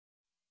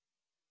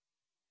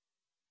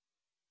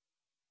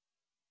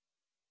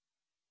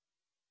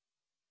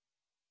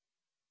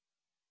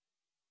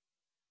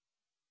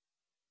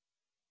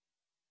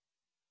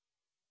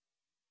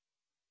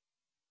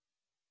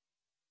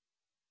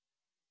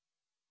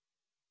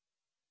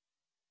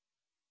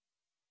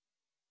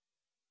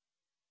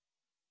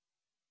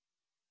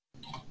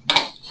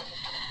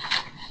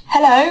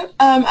Hello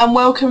and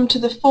welcome to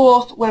the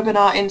fourth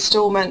webinar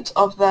instalment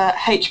of the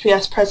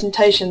HPS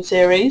presentation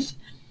series.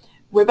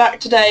 We're back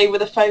today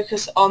with a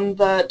focus on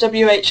the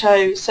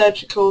WHO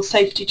Surgical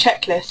Safety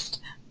Checklist,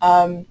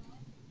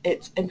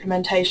 its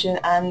implementation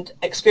and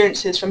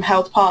experiences from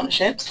health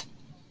partnerships.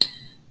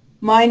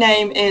 My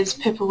name is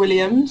Pippa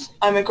Williams.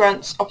 I'm a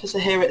grants officer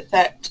here at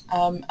THET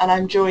and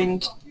I'm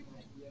joined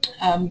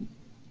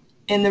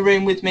in the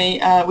room with me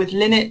with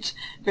Lynette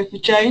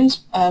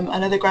Griffith-Jones,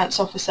 another grants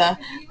officer,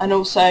 and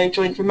also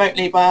joined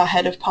remotely by our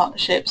head of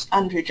partnerships,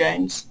 Andrew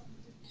Jones.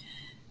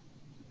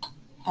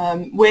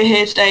 We're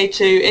here today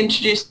to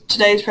introduce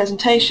today's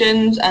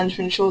presentations and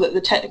to ensure that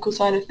the technical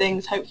side of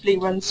things hopefully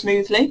runs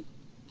smoothly.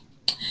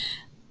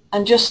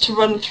 And just to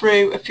run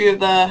through a few of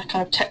the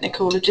kind of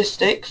technical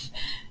logistics,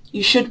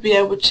 you should be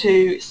able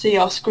to see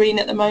our screen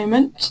at the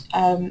moment.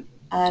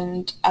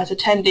 And as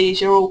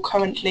attendees you're all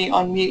currently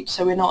on mute,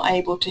 so we're not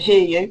able to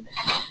hear you.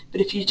 But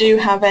if you do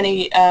have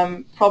any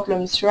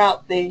problems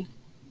throughout the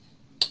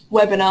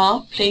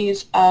webinar,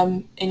 please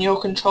in your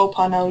control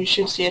panel you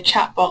should see a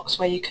chat box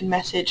where you can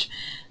message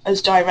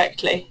us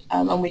directly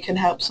and we can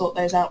help sort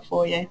those out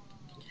for you.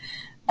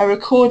 A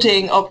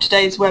recording of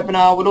today's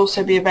webinar will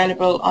also be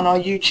available on our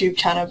YouTube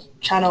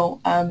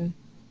channel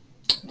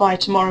by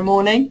tomorrow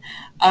morning,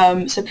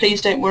 so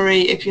please don't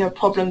worry if you have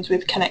problems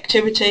with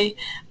connectivity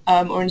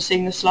or in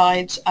seeing the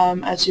slides,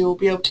 as you'll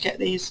be able to get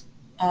these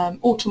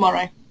all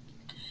tomorrow.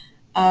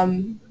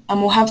 And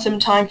we'll have some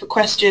time for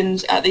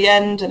questions at the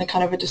end and a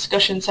kind of a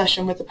discussion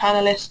session with the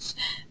panelists,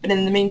 but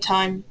in the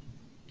meantime,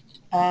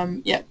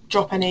 yeah,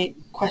 drop any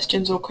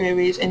questions or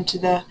queries into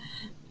the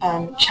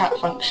chat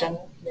function.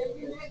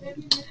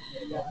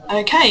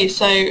 Okay,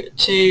 so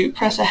to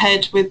press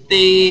ahead with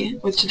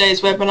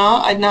today's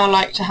webinar, I'd now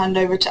like to hand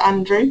over to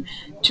Andrew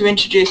to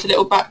introduce a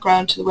little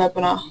background to the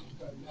webinar.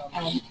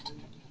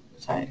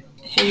 So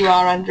here you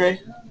are, Andrew.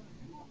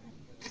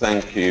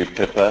 Thank you,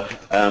 Pippa.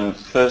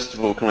 First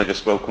of all, can I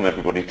just welcome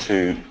everybody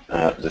to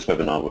this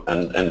webinar,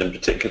 and in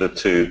particular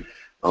to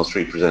our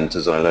three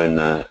presenters,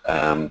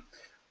 Ilona,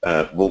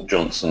 Walt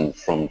Johnston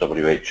from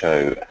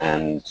WHO,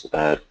 and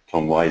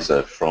Tom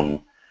Weiser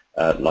from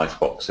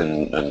Lifebox,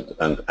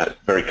 and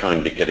very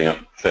kindly getting up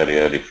fairly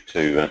early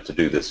to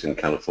do this in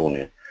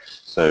California.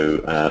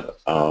 So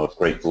our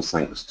grateful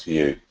thanks to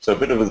you. So a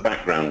bit of the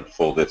background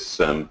for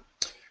this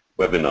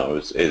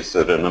webinar is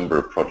that a number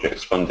of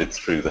projects funded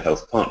through the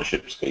Health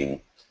Partnership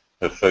Scheme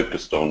have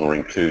focused on or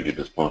included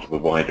as part of a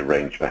wider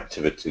range of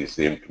activities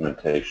the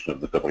implementation of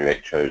the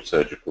WHO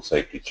Surgical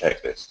Safety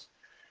Checklist.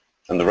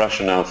 And the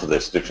rationale for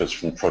this differs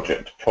from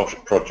project to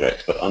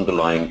project, but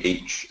underlying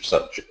each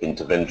such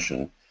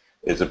intervention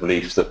is a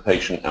belief that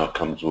patient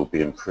outcomes will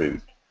be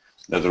improved.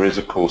 Now there is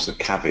of course a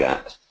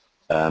caveat,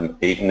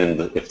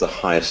 even if the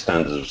highest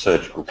standards of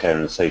surgical care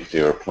and safety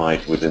are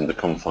applied within the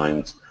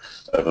confines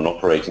of an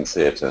operating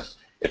theatre,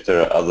 if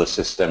there are other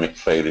systemic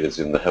failures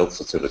in the health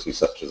facility,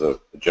 such as a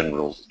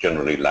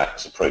generally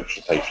lax approach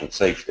to patient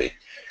safety,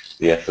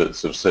 the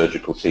efforts of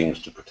surgical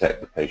teams to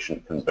protect the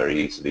patient can very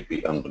easily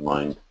be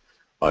undermined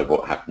by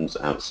what happens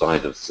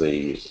outside of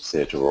the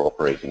theatre or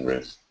operating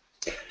room.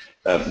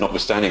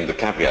 Notwithstanding the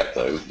caveat,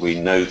 though, we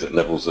know that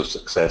levels of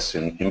success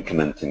in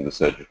implementing the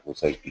surgical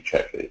safety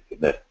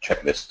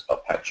checklist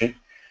are patchy.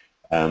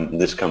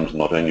 This comes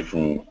not only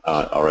from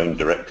our own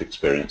direct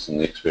experience and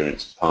the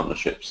experience of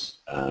partnerships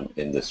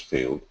in this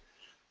field,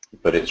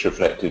 but it's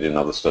reflected in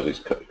other studies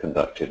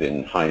conducted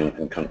in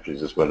high-income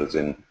countries as well as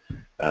in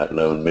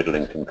low and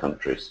middle-income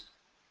countries.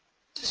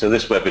 So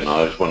this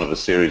webinar is one of a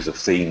series of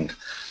themed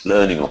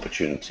learning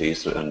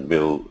opportunities, and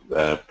will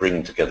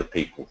bring together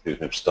people who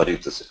have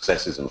studied the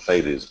successes and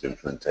failures of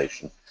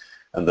implementation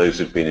and those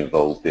who've been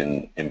involved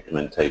in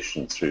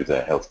implementation through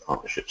their Health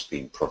Partnership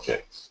Scheme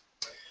projects.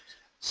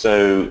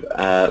 So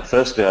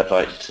firstly, I'd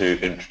like to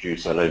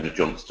introduce Ilona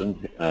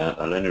Johnston.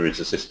 Ilona is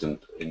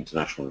Assistant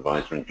International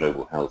Advisor in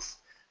Global Health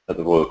at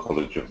the Royal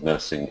College of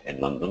Nursing in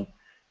London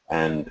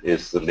and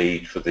is the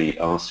lead for the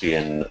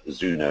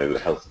RCN-ZUNO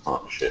Health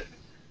Partnership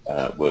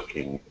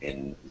working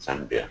in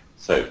Zambia.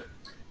 So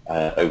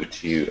over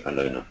to you,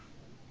 Ilona.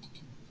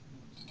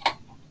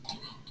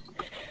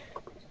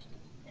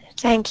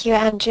 Thank you,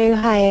 Andrew.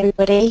 Hi,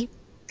 everybody.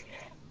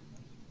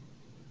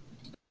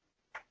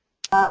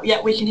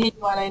 Yeah, we can hear you,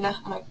 Ilona,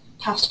 and I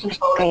pass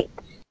control. Great.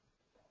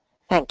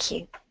 Thank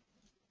you.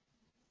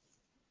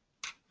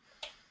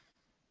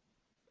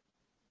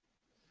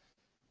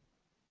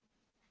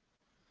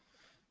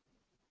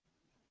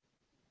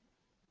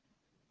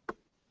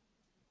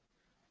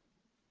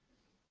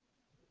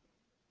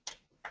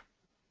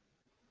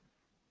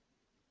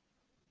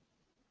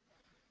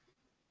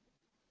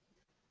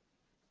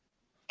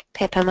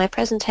 Pippa, my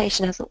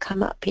presentation hasn't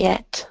come up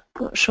yet.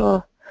 Not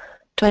sure.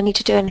 Do I need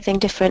to do anything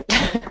different?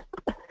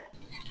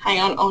 Hang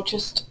on, I'll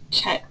just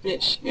check, but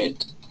it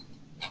should.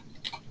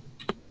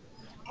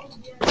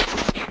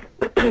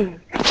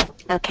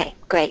 Okay,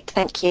 great,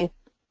 thank you.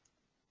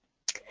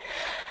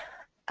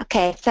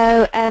 Okay,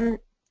 so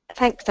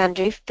thanks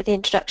Andrew for the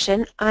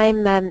introduction.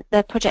 I'm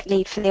the project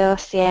lead for the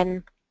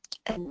RCN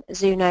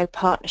RCN-ZUNO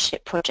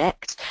partnership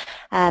project,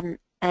 and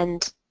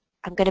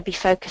I'm going to be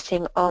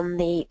focusing on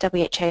the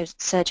WHO's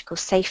surgical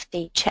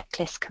safety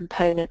checklist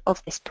component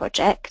of this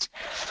project.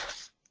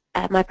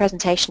 My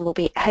presentation will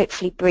be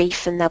hopefully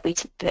brief, and there'll be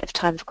a bit of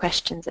time for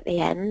questions at the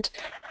end.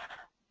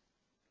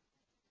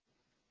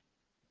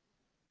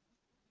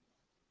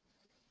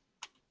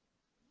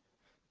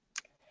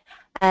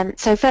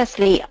 So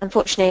firstly,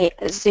 unfortunately,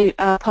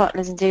 our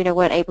partners in ZUNO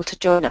weren't able to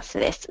join us for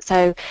this.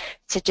 So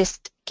to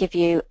just give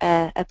you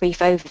a brief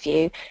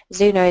overview,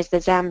 ZUNO is the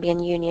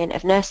Zambian Union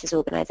of Nurses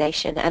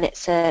organisation, and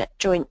it's a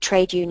joint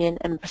trade union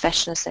and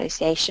professional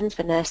association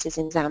for nurses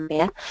in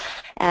Zambia.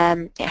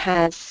 It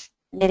has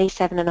nearly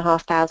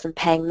 7,500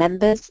 paying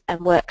members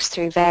and works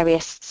through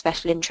various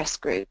special interest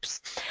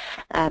groups,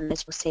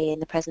 as you'll see in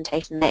the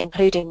presentation there,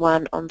 including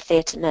one on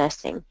theatre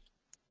nursing.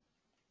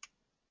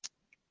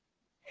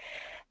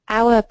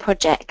 Our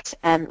project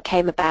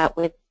came about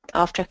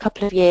after a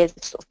couple of years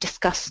of sort of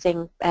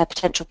discussing a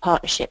potential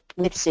partnership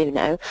with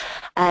ZUNO,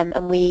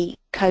 and we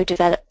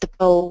co-developed the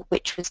goal,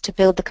 which was to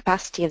build the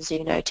capacity of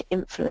ZUNO to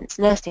influence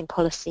nursing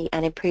policy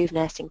and improve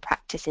nursing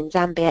practice in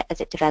Zambia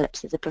as it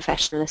develops as a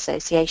professional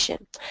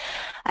association.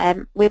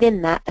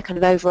 Within that, the kind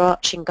of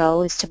overarching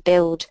goal is to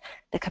build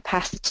the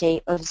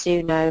capacity of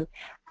ZUNO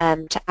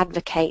to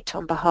advocate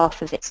on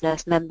behalf of its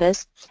nurse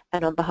members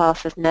and on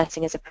behalf of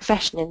nursing as a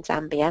profession in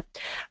Zambia.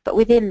 But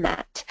within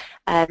that,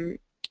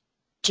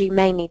 due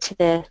mainly to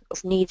the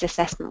needs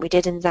assessment we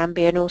did in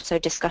Zambia and also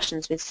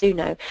discussions with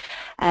ZUNO,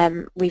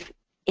 we've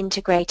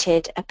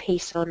integrated a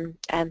piece on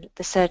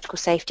the surgical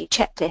safety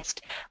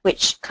checklist,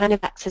 which kind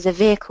of acts as a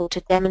vehicle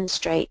to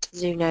demonstrate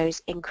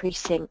ZUNO's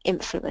increasing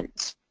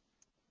influence.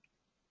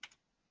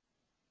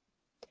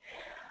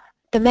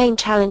 The main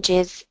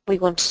challenges we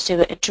wanted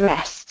to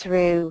address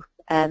through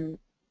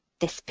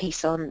this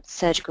piece on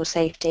surgical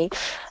safety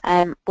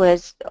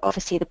was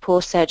obviously the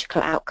poor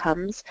surgical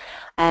outcomes,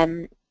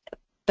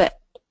 but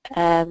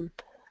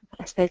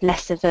I suppose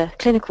less of a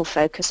clinical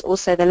focus,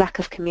 also the lack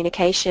of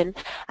communication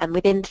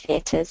within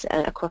theatres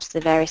across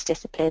the various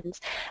disciplines,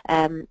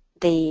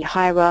 the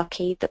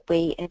hierarchy that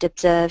we had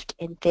observed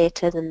in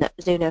theatres and that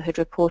ZUNO had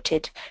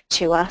reported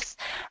to us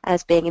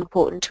as being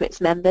important to its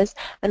members,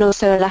 and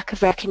also a lack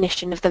of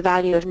recognition of the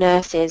value of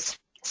nurses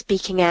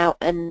speaking out,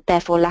 and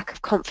therefore lack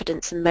of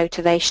confidence and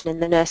motivation in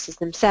the nurses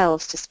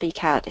themselves to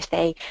speak out if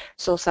they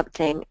saw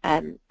something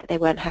that they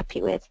weren't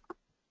happy with.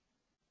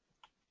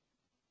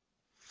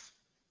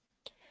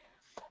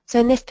 So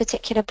in this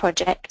particular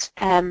project,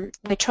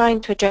 we're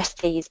trying to address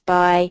these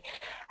by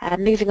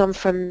moving on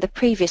from the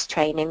previous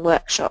training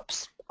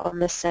workshops on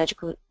the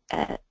surgical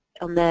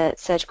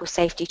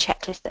safety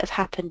checklist that have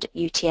happened at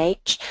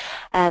UTH.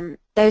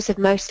 Those have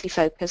mostly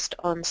focused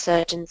on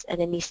surgeons and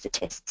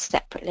anaesthetists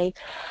separately.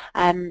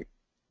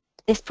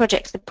 This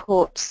project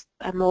supports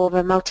more of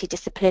a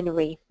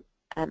multidisciplinary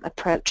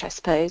approach, I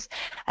suppose,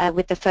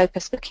 with the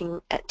focus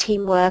looking at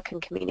teamwork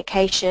and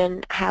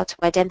communication, how to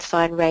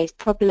identify and raise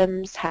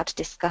problems, how to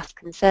discuss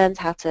concerns,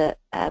 how to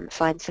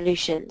find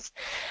solutions,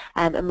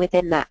 and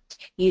within that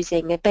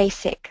using the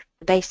basic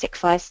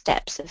 5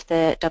 steps of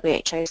the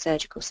WHO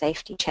surgical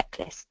safety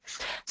checklist.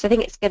 So I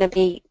think it's going to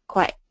be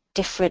quite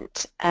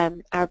different.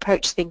 Our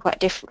approach has been quite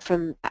different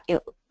from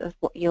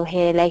what you'll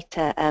hear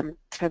later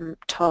from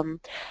Tom.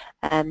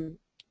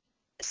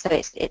 So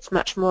it's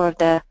much more of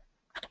the,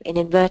 in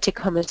inverted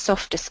commas,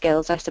 softer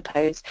skills, I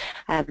suppose,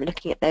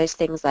 looking at those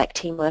things like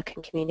teamwork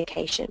and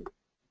communication.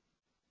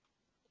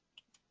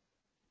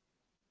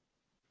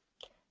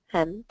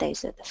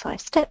 Those are the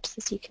 5 steps,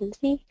 as you can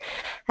see,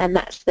 and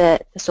that's the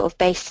sort of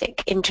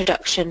basic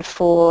introduction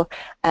for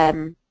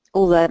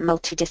all the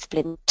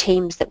multidiscipline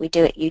teams that we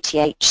do at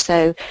UTH.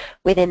 So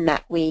within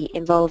that we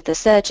involve the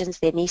surgeons,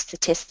 the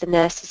anaesthetists, the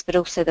nurses, but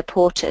also the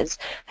porters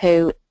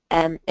who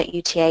at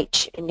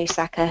UTH in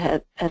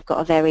Lusaka have got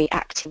a very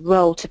active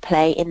role to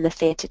play in the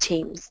theatre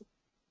teams.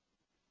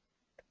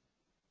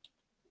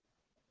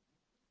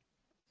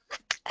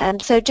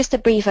 So just a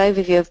brief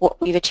overview of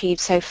what we've achieved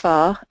so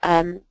far.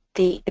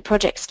 The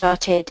project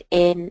started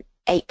in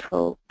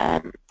April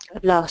of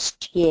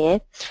last year.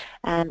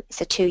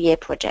 It's a 2-year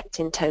project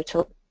in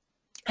total.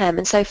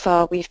 And so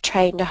far we've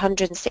trained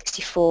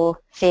 164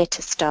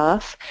 theatre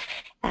staff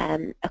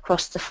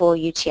across the 4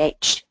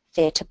 UTH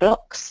theatre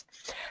blocks.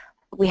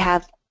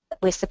 We're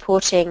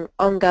supporting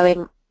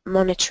ongoing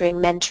monitoring,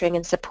 mentoring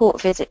and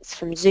support visits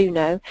from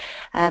ZUNO,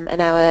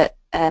 and our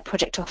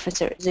project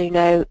officer at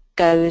ZUNO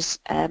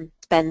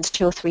spends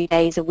 2 or 3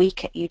 days a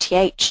week at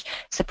UTH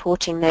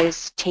supporting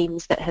those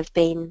teams that have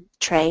been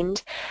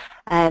trained.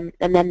 And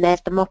then there's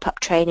the mop-up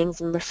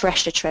trainings and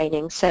refresher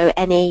trainings. So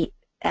any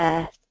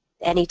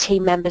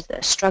team members that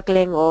are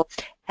struggling or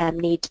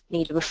need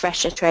a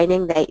refresher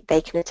training,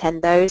 they can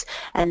attend those.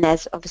 And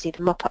there's obviously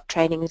the mop-up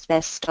trainings,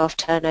 there's staff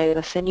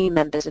turnover for new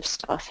members of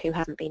staff who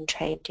haven't been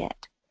trained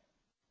yet.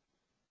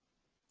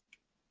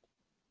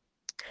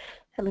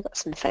 And we've got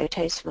some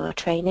photos from our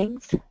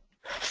trainings.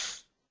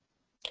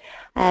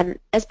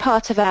 As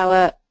part of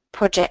our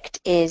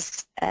project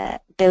is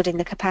building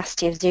the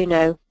capacity of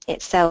ZUNO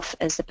itself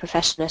as a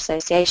professional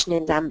association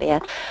in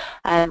Zambia,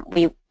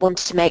 we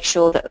wanted to make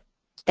sure that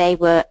they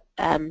were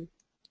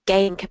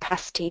gaining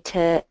capacity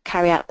to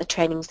carry out the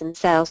trainings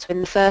themselves. So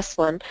in the first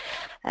one,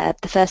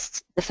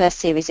 the first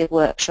series of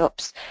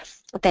workshops,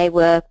 they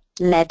were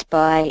led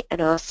by an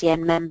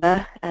RCN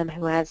member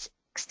who has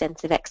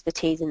extensive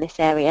expertise in this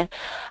area,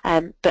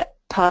 but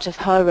part of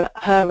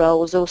her role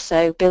was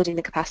also building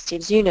the capacity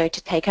of ZUNO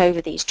to take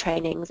over these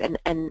trainings,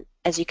 and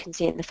as you can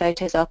see in the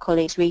photos, our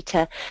colleagues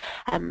Rita,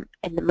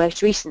 in the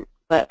most recent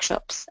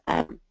workshops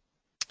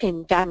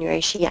in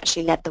January, she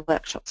actually led the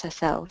workshops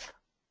herself.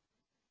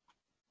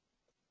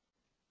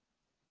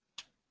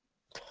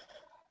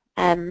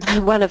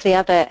 One of the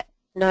other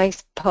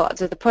nice parts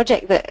of the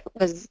project that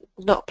was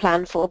not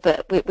planned for,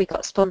 but we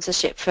got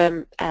sponsorship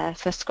from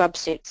for scrub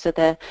suits for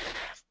the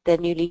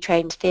newly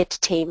trained theatre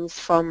teams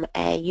from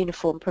a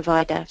uniform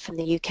provider from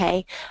the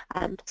UK.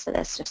 So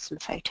there's just some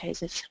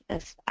photos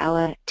of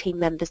our team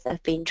members that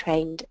have been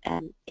trained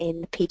in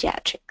the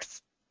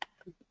paediatrics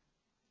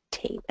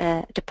team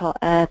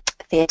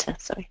theatre.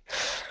 Sorry.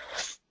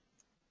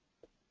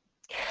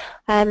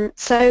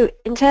 So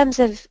in terms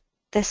of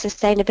the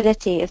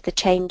sustainability of the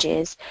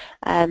changes,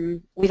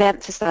 we've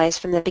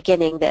emphasised from the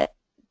beginning that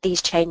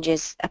these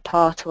changes are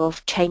part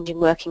of changing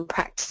working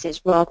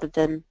practices rather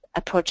than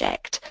a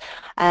project.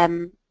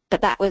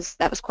 But that was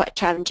quite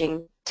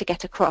challenging to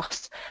get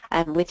across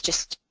with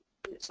just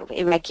sort of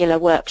irregular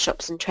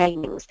workshops and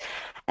trainings.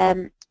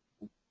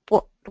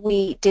 What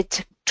we did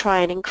to try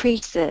and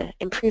improve the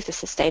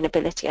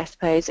sustainability, I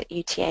suppose, at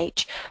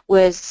UTH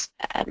was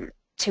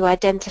to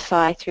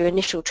identify through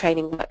initial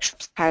training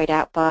workshops carried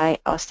out by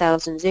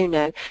ourselves and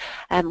ZUNO,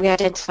 we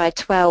identified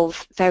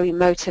 12 very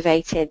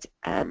motivated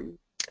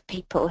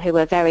people who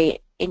were very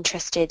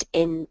interested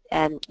in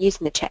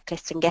using the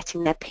checklist and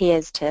getting their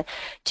peers to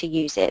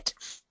use it.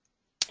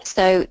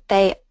 So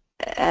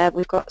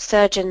we've got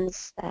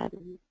surgeons,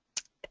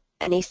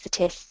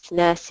 anaesthetists,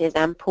 nurses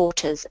and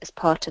porters as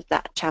part of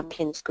that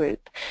champions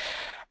group,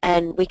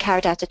 and we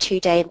carried out a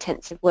 2-day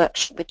intensive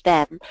workshop with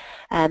them,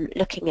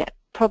 looking at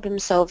problem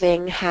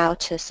solving, how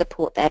to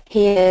support their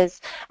peers,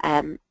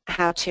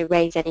 how to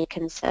raise any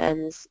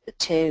concerns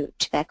to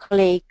their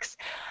colleagues,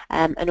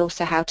 and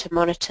also how to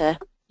monitor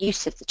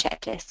use of the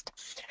checklist.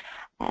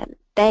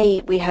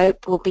 They, we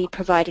hope, will be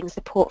providing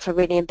support for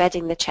really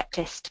embedding the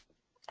checklist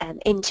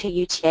into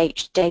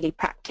UTH daily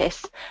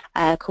practice,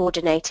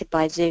 coordinated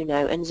by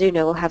ZUNO, and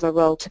ZUNO will have a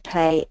role to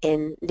play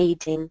in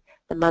leading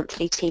the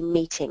monthly team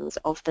meetings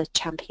of the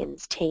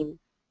champions team.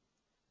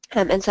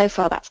 And so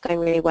far that's going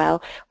really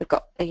well. We've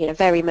got a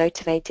very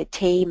motivated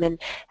team, and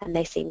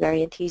they seem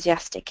very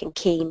enthusiastic and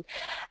keen,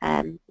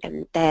 and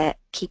they're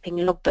keeping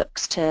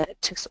logbooks to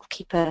sort of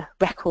keep a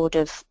record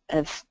of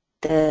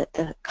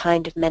the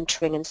kind of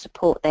mentoring and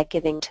support they're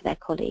giving to their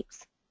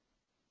colleagues.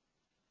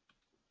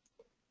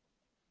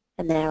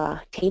 And there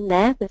are team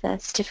there with their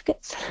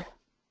certificates.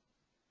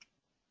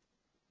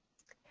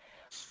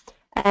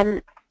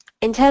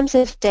 In terms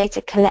of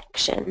data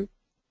collection,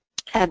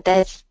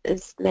 there's,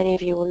 as many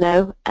of you will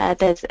know,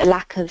 there's a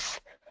lack of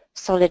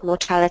solid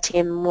mortality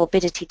and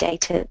morbidity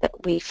data that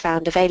we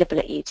found available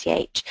at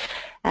UTH.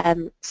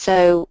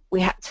 So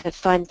we had to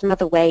find some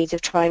other ways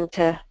of trying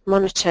to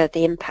monitor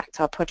the impact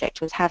our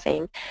project was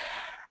having.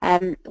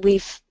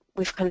 We've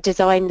kind of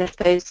designed, I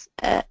suppose,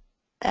 a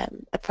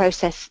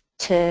process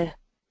to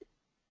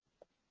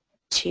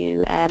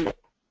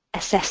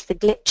assess the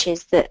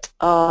glitches that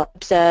are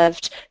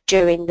observed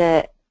during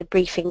the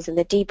briefings and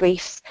the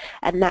debriefs,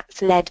 and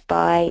that's led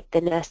by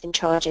the nurse in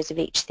charges of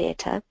each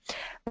theatre.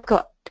 We've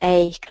got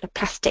a kind of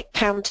plastic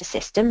counter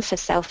system for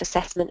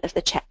self-assessment of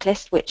the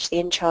checklist, which the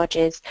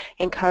in-charges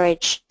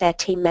encourage their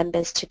team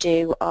members to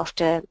do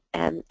after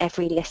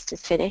every list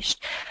is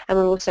finished. And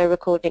we're also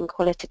recording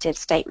qualitative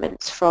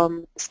statements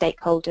from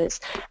stakeholders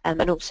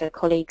and also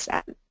colleagues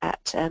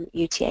at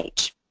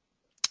UTH.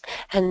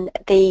 And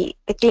the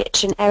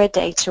glitch and error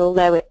data,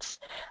 although it's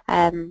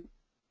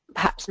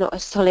perhaps not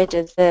as solid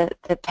as the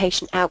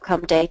patient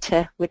outcome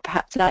data would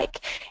perhaps like,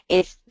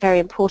 is very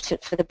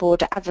important for the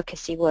broader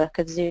advocacy work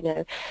of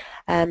ZUNO,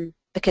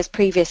 because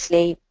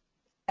previously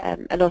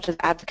a lot of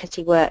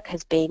advocacy work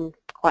has been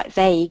quite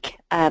vague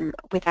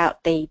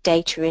without the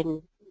data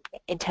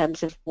in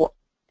terms of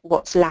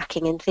what's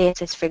lacking in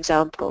theatres, for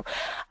example,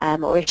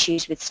 or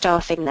issues with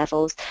staffing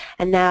levels,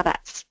 and now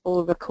that's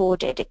all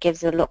recorded. It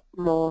gives a lot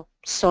more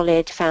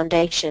solid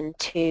foundation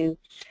to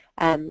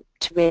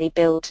really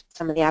build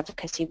some of the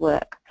advocacy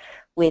work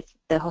with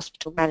the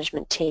hospital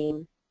management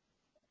team.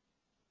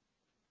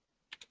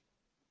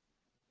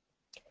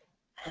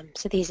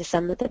 So these are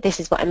some of this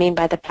is what I mean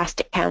by the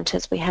plastic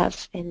counters we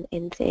have in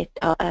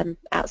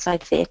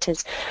outside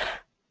theatres,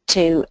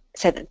 so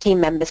that team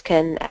members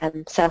can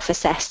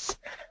self-assess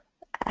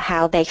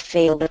how they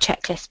feel the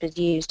checklist was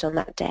used on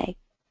that day.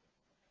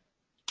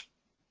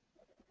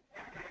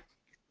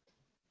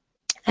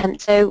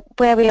 So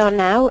where we are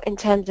now in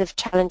terms of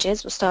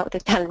challenges, we'll start with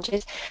the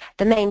challenges.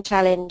 The main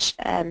challenge,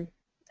 I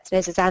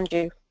suppose, as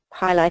Andrew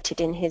highlighted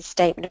in his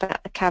statement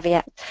about the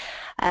caveat,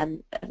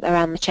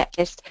 around the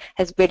checklist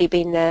has really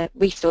been the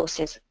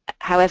resources.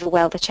 However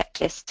well the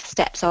checklist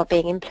steps are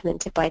being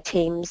implemented by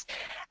teams,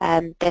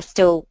 they're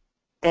still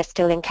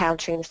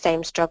encountering the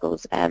same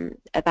struggles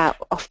about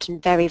often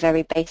very,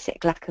 very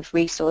basic lack of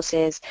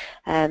resources,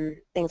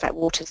 things like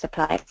water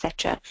supply,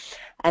 etc.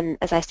 And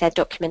as I said,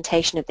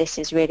 documentation of this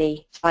is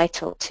really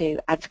vital to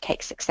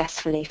advocate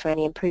successfully for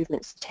any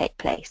improvements to take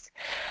place.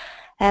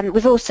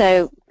 We've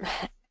also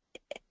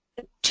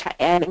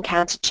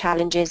encountered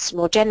challenges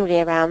more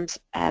generally around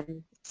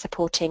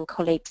supporting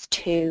colleagues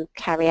to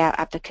carry out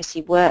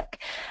advocacy work,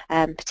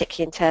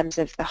 particularly in terms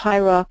of the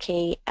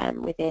hierarchy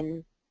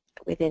within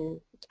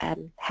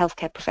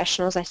healthcare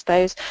professionals, I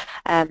suppose,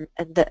 and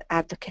that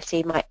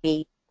advocacy might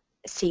be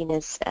seen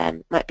as,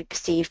 might be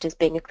perceived as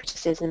being a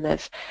criticism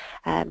of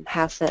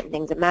how certain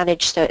things are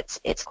managed. So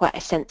it's quite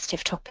a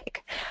sensitive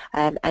topic,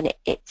 and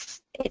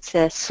it's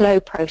a slow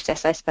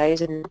process, I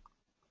suppose, and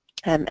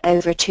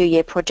over a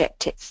 2-year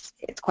project, it's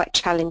quite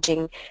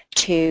challenging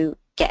to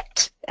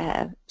get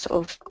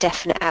sort of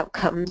definite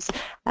outcomes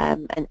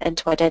and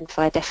to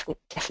identify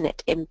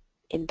definite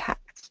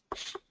impacts.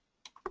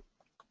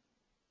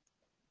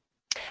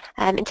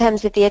 In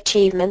terms of the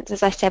achievements,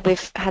 as I said,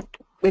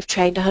 we've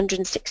trained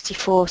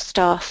 164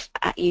 staff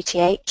at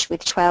UTH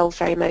with 12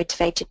 very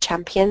motivated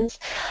champions.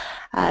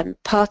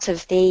 Part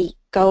of the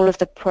goal of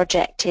the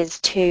project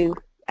is to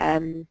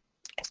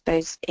I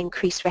suppose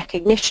increase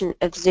recognition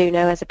of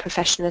ZUNO as a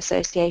professional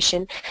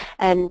association,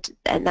 and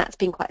that's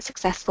been quite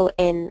successful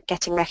in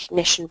getting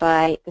recognition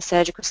by the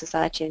Surgical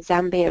Society of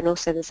Zambia and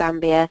also the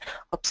Zambia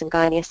Obs and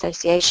Gynae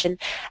Association,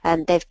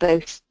 and they've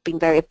both been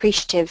very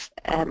appreciative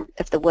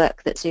of the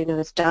work that ZUNO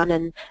has done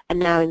and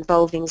now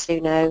involving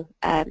ZUNO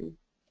a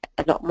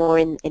lot more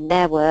in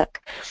their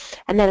work.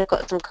 And then I've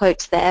got some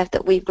quotes there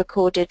that we've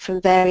recorded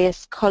from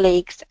various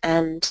colleagues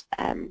and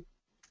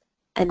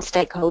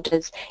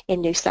stakeholders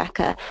in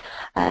Lusaka.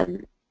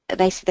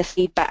 Basically the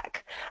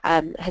feedback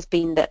has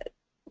been that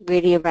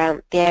really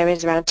around the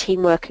areas around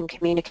teamwork and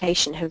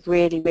communication have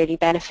really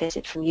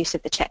benefited from use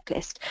of the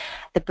checklist.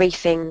 The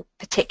briefing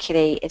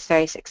particularly is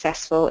very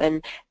successful,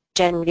 and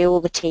generally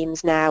all the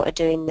teams now are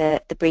doing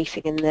the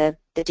briefing and the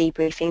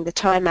debriefing. The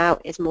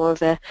timeout is more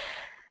of a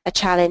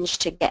challenge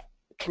to get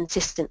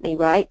consistently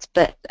right,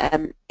 but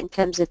in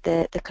terms of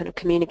the kind of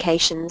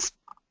communications,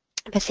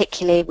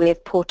 particularly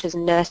with porters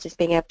and nurses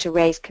being able to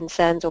raise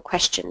concerns or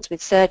questions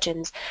with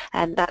surgeons,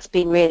 and that's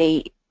been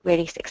really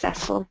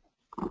successful.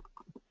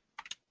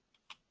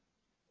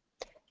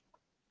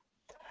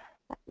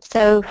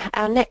 So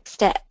our next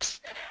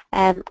steps,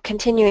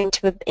 continuing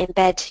to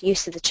embed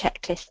use of the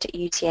checklist at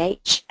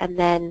UTH, and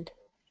then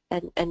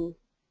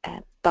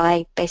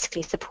by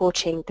basically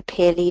supporting the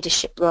peer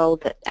leadership role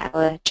that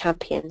our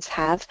champions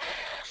have.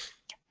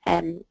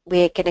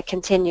 We're going to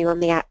continue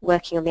on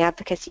working on the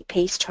advocacy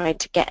piece, trying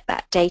to get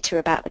that data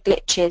about the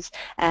glitches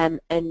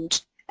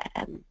and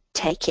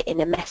take it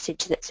in a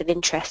message that's of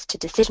interest to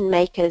decision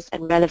makers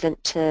and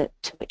relevant to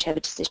whichever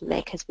decision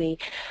makers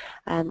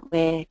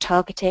we're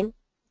targeting.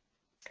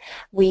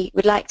 We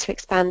would like to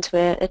expand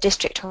to a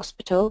district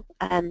hospital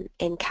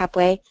in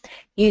Kabwe,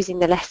 using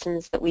the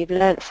lessons that we've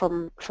learnt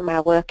from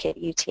our work at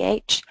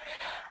UTH,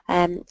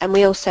 and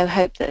we also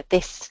hope that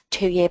this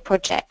 2-year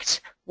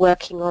project,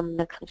 working on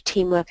the kind of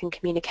teamwork and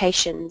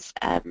communications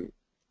and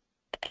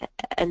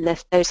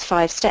those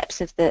 5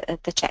 steps of the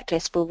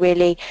checklist, will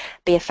really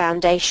be a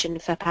foundation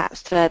for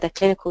perhaps further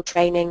clinical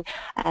training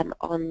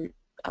on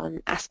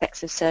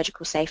aspects of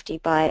surgical safety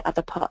by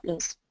other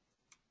partners.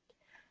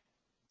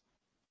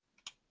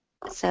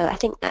 So I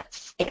think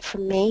that's it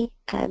from me.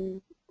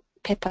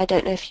 Pip, I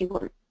don't know if you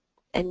want,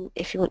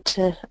 if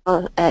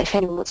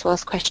anyone wants to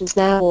ask questions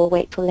now or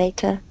wait for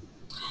later.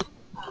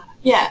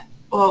 Yeah.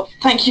 Well,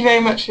 thank you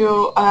very much for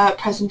your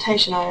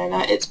presentation,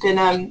 Ilona. It's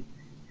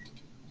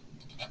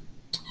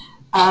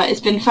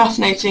been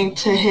fascinating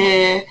to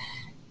hear,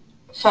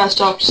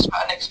 first off, just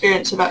about an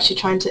experience of actually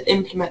trying to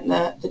implement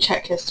the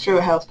checklist through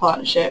a health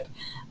partnership,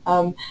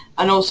 and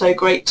also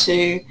great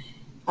to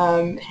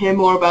hear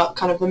more about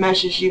kind of the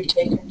measures you've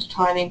taken to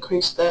try and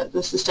increase the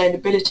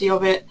sustainability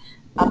of it,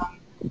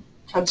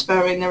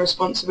 transferring the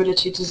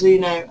responsibility to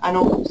ZUNO, and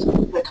also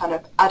the kind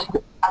of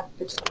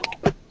advocacy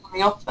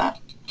coming off that.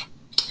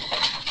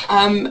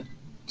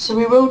 So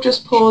we will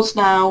just pause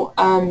now.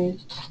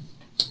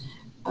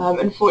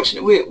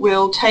 Unfortunately,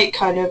 we'll take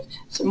kind of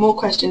some more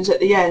questions at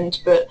the end,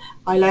 but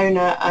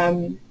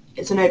Ilona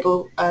is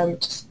unable to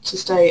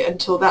stay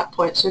until that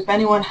point. So if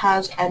anyone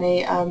has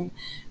any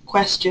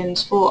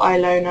questions for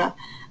Ilona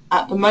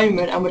at the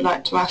moment and would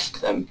like to ask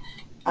them,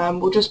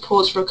 we'll just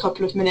pause for a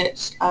couple of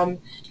minutes.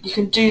 You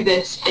can do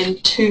this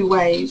in 2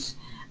 ways.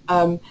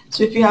 So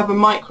if you have a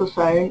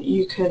microphone,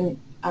 you can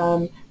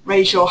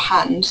raise your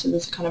hand, so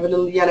there's kind of a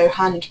little yellow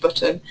hand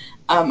button,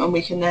 and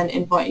we can then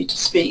invite you to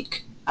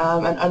speak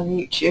and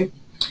unmute you.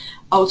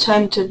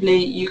 Alternatively,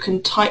 you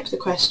can type the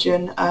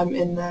question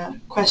in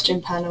the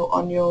question panel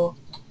on your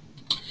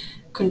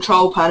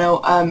control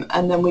panel,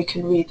 and then we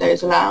can read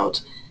those aloud.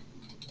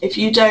 If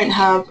you don't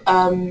have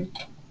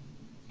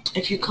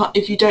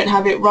if you don't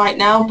have it right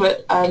now,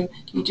 but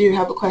you do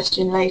have a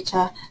question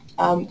later,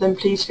 then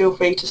please feel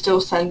free to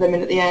still send them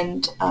in at the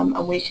end,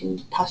 and we can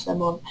pass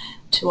them on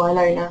to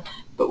Ilona.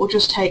 But we'll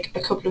just take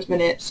a couple of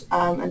minutes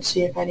and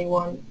see if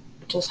anyone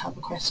does have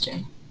a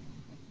question.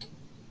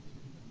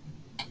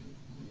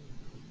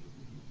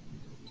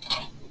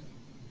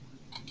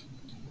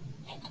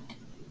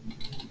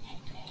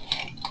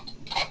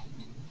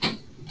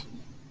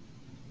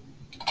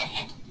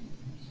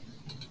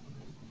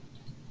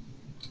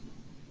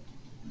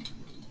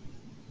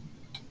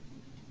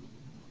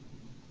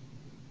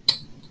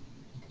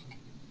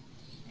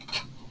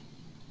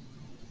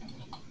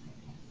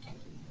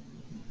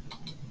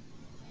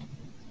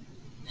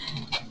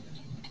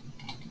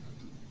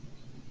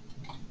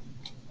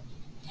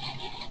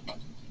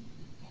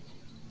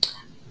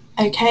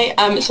 Okay,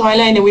 so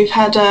Ilona, we've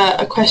had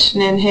a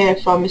question in here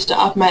from Mr.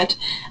 Ahmed,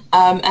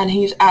 and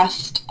he's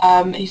asked,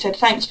 he said,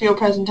 thanks for your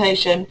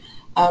presentation.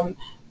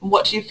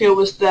 What do you feel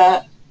was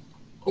the,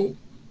 oh,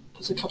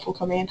 there's a couple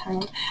coming in,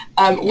 hang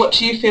on. What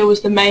do you feel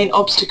was the main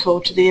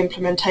obstacle to the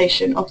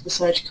implementation of the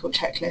surgical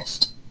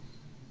checklist?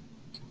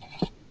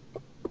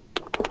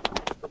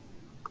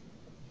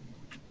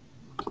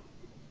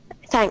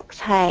 Thanks,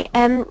 hi.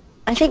 I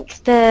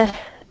think the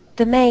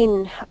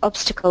main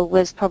obstacle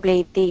was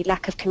probably the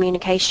lack of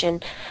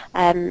communication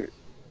within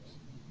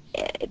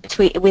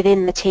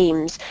the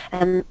teams.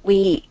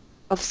 We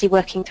obviously,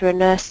 working through a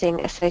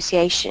nursing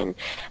association,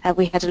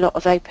 we had a lot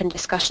of open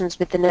discussions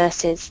with the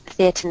nurses,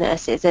 theatre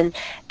nurses, and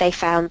they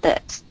found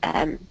that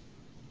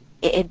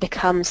it had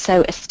become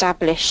so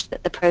established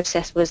that the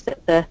process was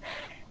that the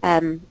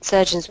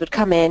surgeons would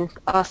come in,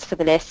 ask for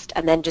the list,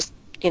 and then just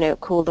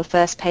call the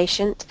first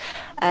patient,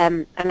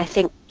 and I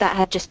think that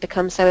had just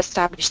become so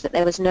established that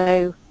there was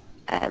no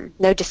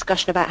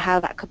discussion about how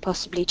that could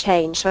possibly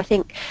change. So I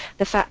think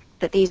the fact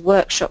that these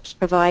workshops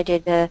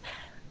provided a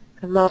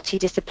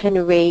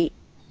multidisciplinary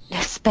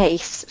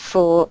space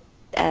for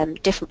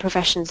different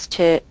professions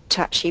to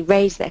actually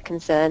raise their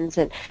concerns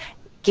and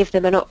give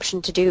them an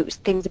option to do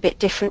things a bit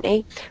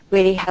differently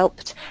really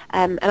helped,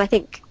 and I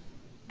think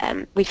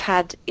we've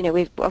had,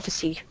 we've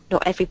obviously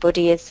not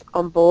everybody is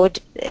on board,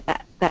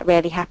 that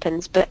rarely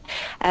happens, but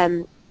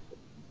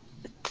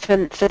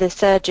for the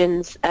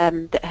surgeons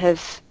that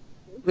have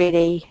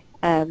really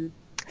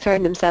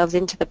thrown themselves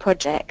into the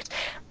project,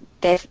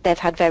 they've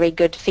had very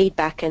good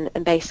feedback, and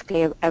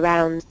basically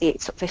around the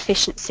sort of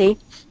efficiency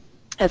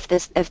of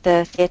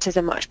the theatres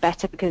are much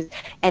better, because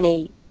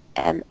any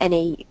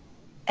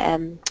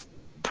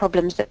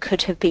problems that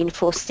could have been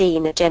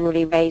foreseen are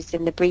generally raised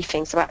in the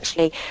briefing, so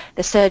actually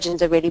the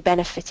surgeons are really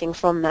benefiting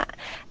from that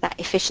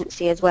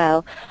efficiency as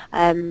well.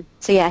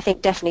 So yeah, I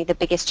think definitely the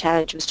biggest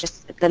challenge was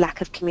just the lack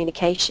of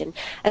communication.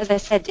 As I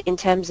said, in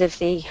terms of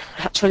the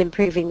actual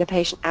improving the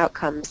patient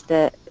outcomes,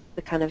 the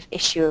kind of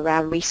issue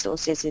around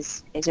resources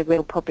is a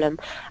real problem,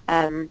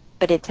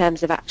 but in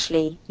terms of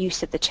actually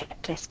use of the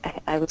checklist,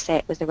 I would say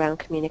it was around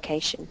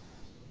communication.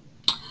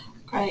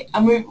 Great,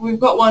 and we've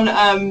got one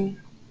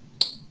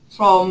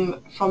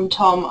from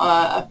Tom,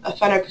 a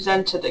fellow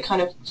presenter that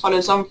kind of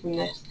follows on from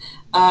this,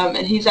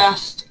 and he's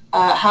asked,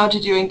 how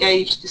did you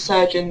engage the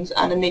surgeons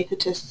and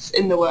anaesthetists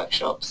in the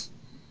workshops?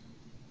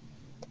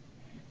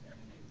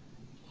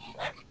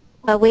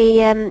 Well,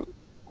 when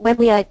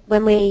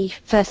we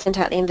first sent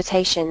out the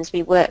invitations,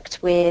 we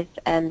worked with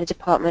the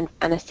Department of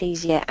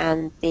Anaesthesia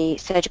and the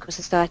Surgical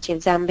Society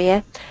of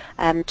Zambia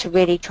to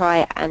really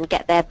try and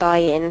get their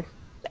buy-in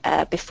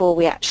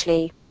before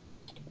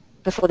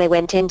they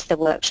went into the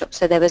workshop.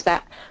 So there was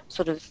that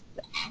sort of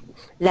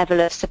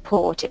level of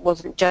support. It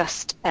wasn't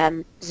just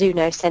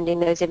ZUNO sending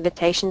those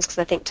invitations, because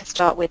I think to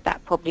start with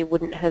that probably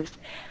wouldn't have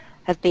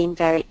been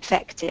very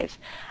effective.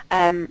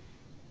 I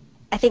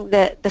think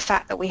that the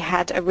fact that we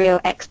had a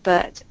real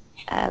expert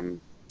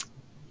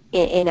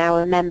in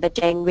our member,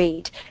 Jane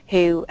Reed,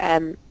 who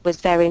was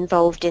very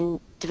involved in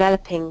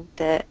developing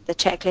the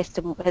checklist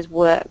and has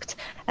worked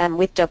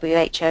with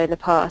WHO in the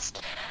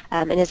past,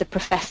 and as a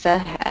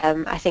professor,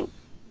 I think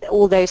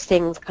all those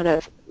things kind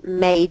of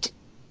made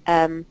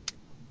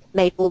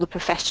all the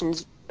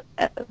professions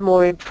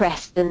more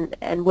impressed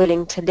and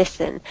willing to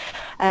listen,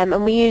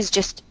 and we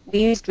used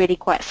really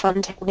quite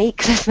fun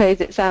techniques. I suppose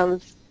it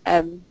sounds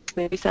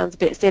maybe sounds a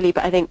bit silly,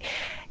 but I think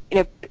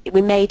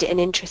we made it an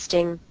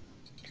interesting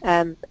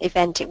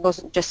event. It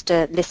wasn't just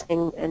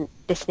listening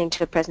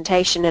to a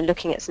presentation and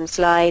looking at some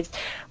slides.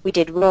 We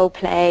did role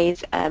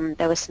plays,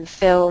 there were some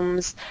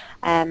films,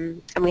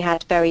 and we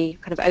had very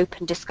kind of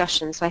open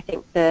discussions. So I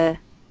think the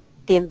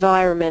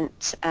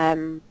environment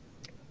and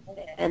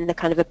the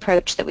kind of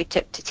approach that we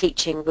took to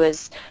teaching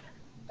was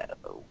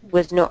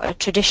not a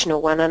traditional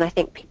one, and I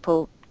think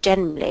people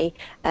generally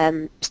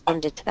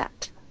responded to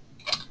that.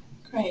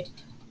 Great.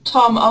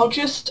 Tom, I'll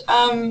just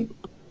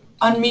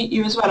unmute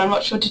you as well. I'm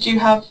not sure, did you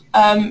have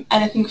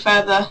anything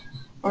further,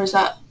 or was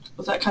that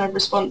kind of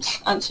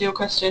response answer your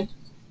question?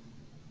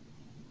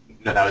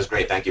 No, that was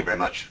great. Thank you very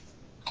much.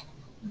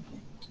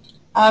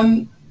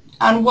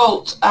 And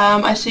Walt,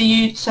 I see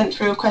you sent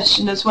through a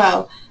question as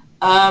well.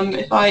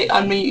 If I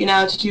unmute you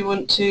now, did you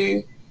want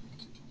to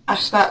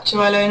ask that to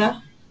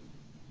Ilona?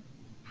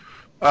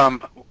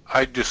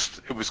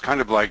 It was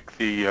kind of like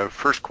the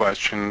first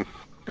question,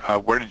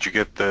 where did you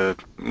get the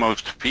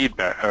most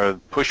feedback,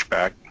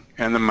 pushback?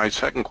 And then my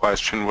second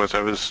question was,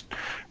 I was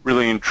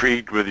really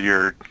intrigued with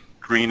your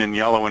green and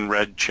yellow and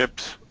red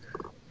chips,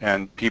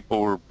 and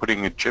people were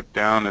putting a chip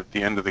down at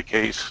the end of the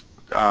case.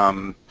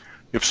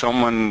 If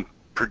someone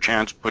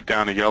perchance put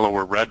down a yellow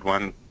or red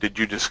one, did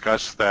you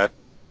discuss that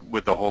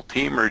with the whole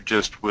team or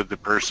just with the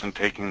person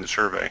taking the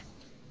survey?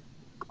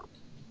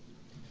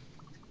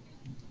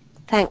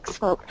 Thanks,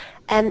 Walt.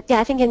 Yeah,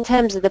 I think in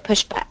terms of the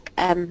pushback,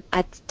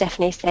 I'd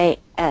definitely say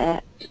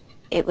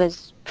it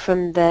was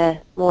from the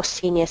more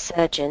senior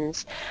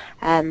surgeons.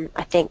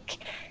 I think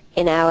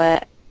in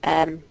our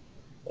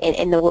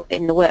in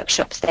the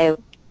workshops,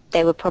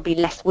 they were probably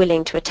less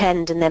willing to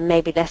attend, and then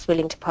maybe less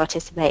willing to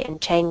participate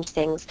and change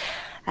things.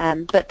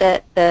 But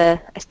the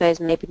I suppose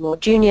maybe more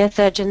junior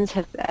surgeons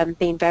have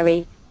been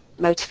very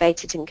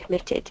motivated and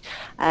committed.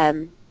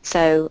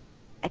 So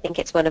I think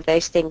it's one of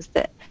those things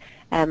that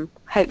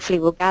hopefully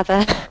will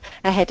gather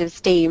ahead of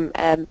steam,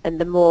 and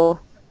the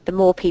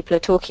more people are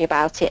talking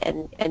about it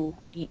and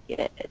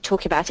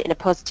talking about it in a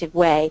positive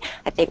way,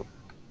 I think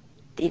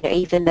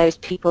even those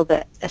people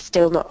that are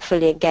still not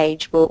fully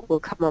engaged will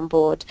come on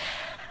board.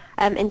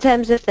 In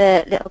terms of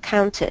the little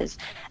counters,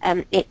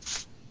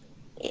 it's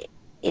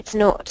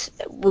not,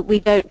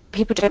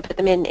 people don't put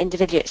them in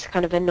individually. It's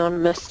kind of an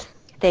anonymous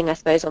thing, I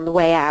suppose, on the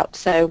way out.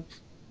 So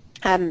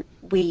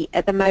we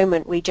at the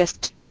moment we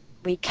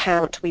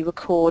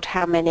record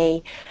how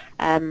many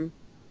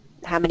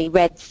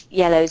reds,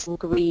 yellows and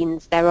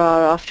greens there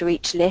are after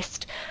each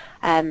list,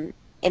 in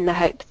the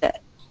hope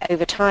that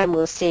over time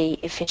we'll see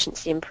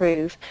efficiency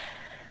improve,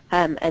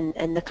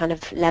 and the kind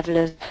of level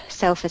of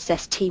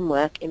self-assessed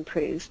teamwork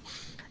improve.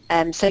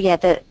 So yeah,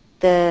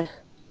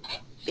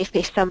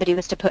 if somebody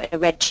was to put in a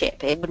red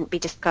chip, it wouldn't be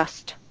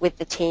discussed with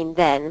the team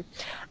then,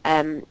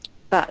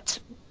 but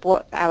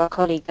what our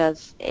colleague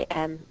does,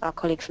 our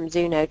colleague from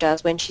ZUNO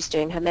does when she's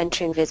doing her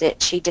mentoring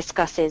visit, she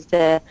discusses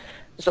the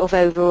sort of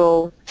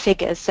overall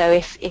figures. So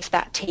if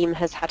that team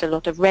has had a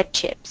lot of red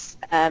chips,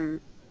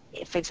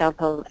 for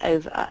example,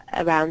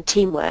 around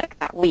teamwork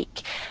that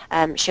week,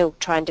 she'll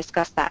try and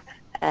discuss that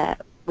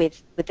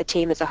with the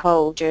team as a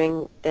whole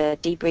during the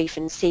debrief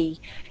and see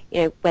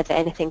whether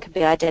anything can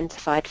be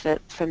identified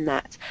from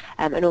that,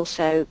 and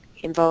also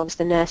involves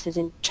the nurses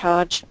in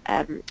charge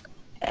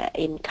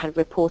in kind of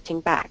reporting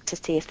back to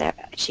see if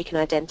she can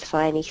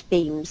identify any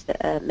themes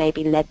that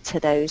maybe led to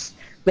those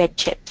red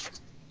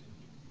chips.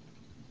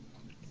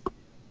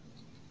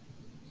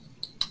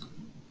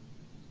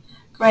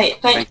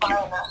 Great, thanks,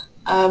 Ilona.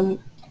 And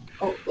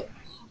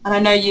I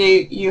know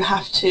you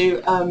have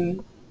to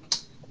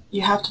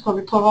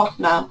probably pull off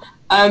now.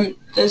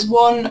 There's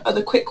one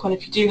other quick one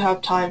if you do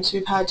have time. So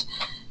we've had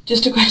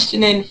just a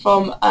question in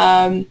from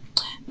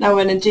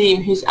Noah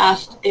Nadeem, who's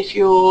asked if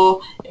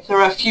there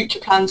are future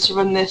plans to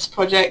run this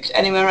project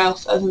anywhere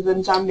else other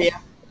than Zambia.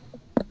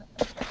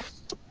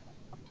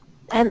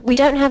 We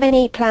don't have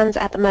any plans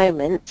at the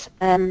moment.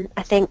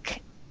 I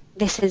think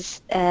this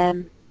is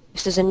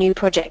a new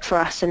project for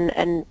us,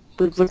 and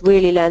we've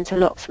really learned a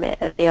lot from it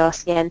at the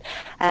RCN.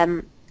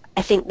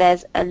 I think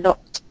there's a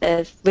lot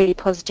of really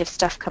positive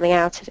stuff coming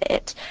out of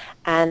it,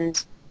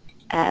 and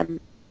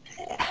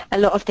a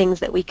lot of things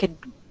that we could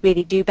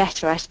really do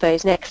better, I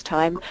suppose, next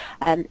time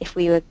if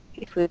we were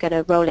going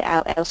to roll it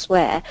out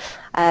elsewhere.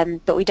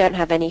 But we don't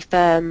have any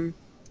firm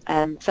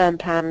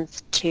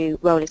plans to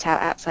roll it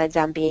out outside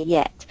Zambia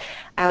yet.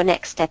 Our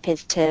next step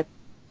is to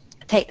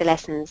take the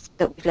lessons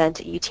that we've learned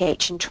at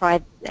UTH and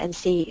try and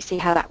see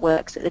how that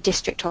works at the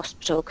district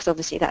hospital, because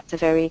obviously that's a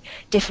very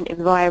different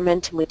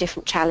environment and with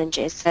different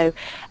challenges. So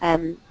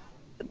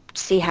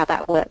see how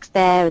that works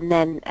there, and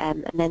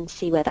then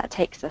see where that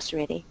takes us,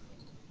 really.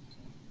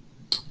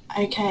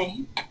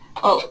 Okay.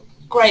 Oh,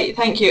 great.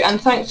 Thank you, and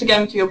thanks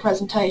again for your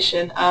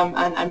presentation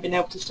and being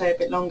able to stay a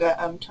bit longer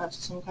to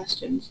answer some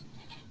questions.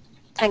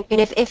 Thank you.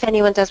 And if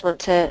anyone does want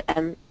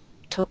to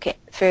talk it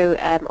through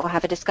or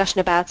have a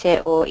discussion about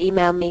it, or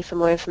email me for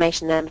more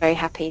information, then I'm very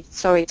happy.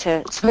 Sorry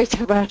to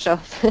rush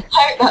off. No,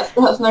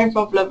 that's no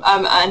problem.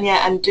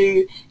 And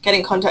do get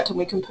in contact, and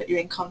we can put you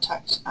in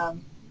contact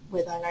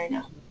with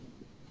Ilona.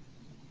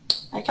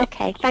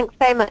 Okay. Thanks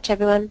very much,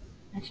 everyone.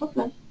 No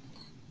problem.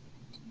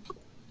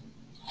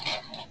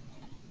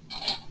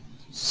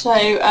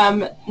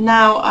 So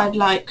now I'd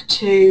like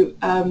to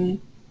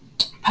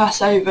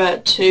pass over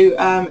to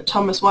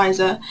Thomas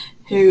Weiser,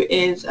 who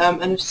is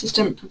an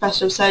assistant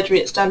professor of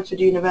surgery at Stanford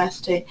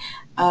University,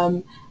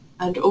 and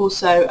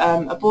also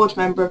a board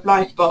member of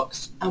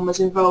Lifebox, and was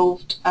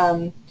involved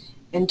in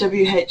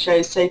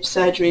WHO's Safe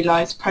Surgery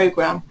Lives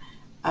programme,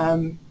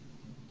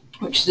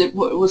 which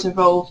was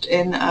involved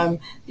in the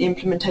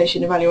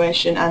implementation,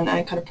 evaluation, and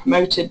kind of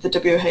promoted the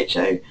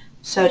WHO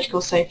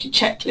surgical safety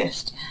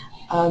checklist.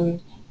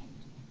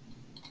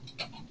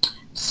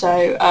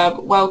 So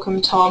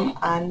welcome, Tom,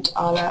 and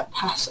I'll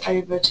pass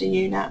over to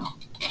you now.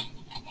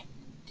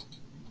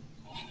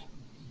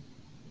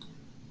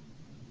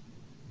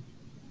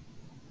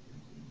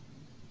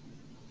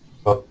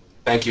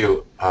 Thank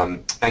you.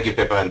 Thank you,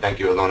 Pippa, and thank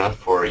you, Ilona,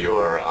 for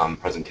your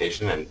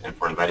presentation and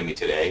for inviting me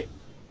today.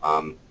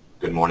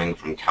 Good morning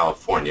from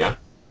California.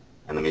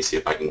 And let me see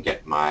if I can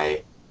get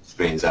my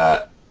screens.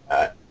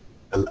 Pippa,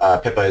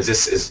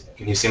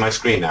 can you see my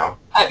screen now?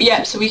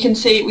 Yeah, so we can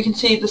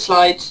see the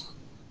slides.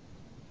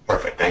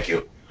 Perfect, thank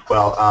you.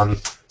 Well,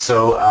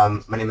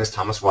 my name is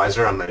Thomas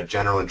Weiser. I'm a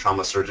general and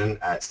trauma surgeon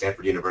at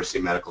Stanford University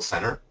Medical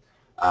Center,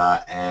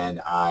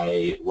 and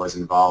I was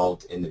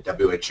involved in the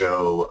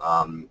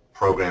WHO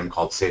program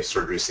called Safe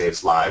Surgery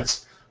Saves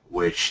Lives,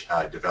 which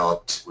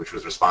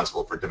was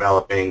responsible for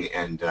developing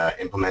and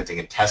implementing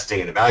and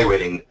testing and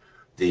evaluating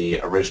the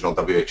original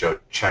WHO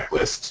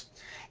checklist.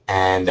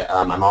 And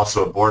I'm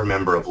also a board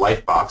member of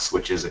Lifebox,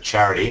 which is a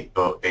charity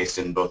based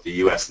in both the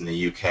U.S. and the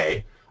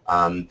U.K.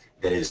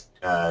 That is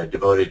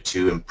devoted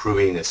to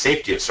improving the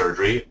safety of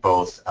surgery,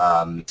 both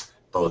in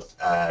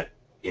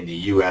the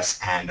U.S.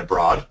 and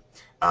abroad.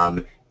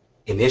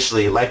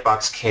 Initially,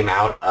 Lifebox came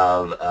out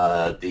of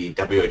the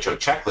WHO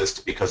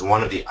checklist because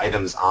one of the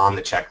items on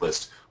the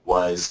checklist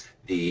was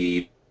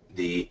the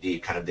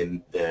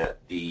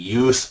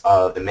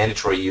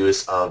mandatory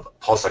use of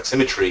pulse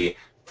oximetry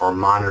for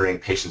monitoring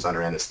patients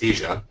under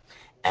anesthesia.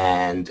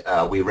 And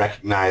we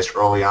recognized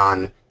early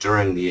on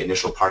during the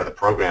initial part of the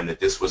program that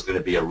this was going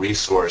to be a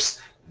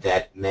resource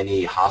that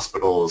many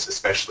hospitals,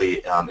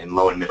 especially in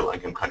low and middle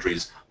income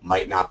countries,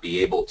 might not be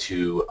able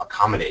to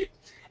accommodate.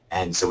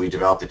 And so we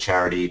developed a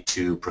charity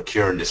to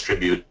procure and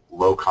distribute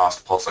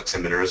low-cost pulse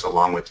oximeters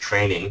along with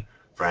training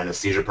for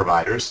anesthesia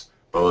providers,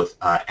 both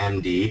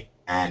MD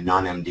and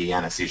non-MD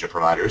anesthesia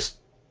providers.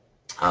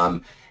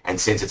 And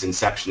since its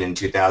inception in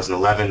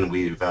 2011,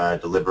 we've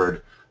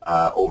delivered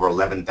over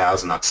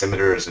 11,000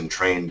 oximeters and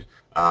trained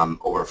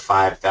over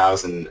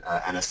 5,000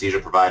 anesthesia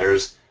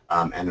providers,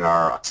 and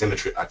our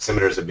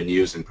oximeters have been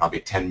used in probably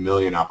 10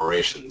 million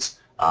operations.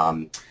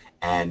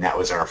 And that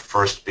was our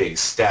first big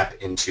step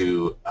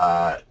into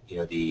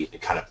the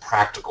kind of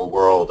practical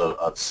world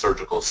of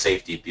surgical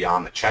safety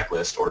beyond the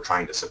checklist, or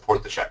trying to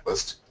support the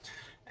checklist.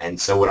 And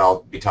so what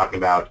I'll be talking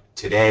about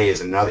today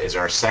is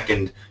our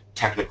second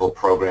technical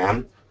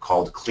program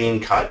called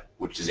CleanCut,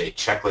 which is a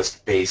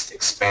checklist-based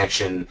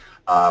expansion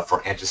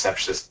for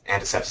antisepsis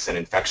and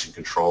infection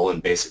control.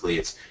 And basically,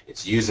 it's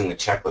using the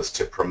checklist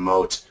to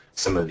promote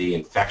some of the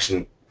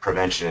infection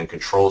prevention and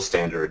control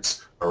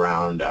standards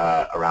around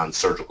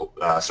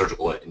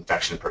surgical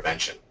infection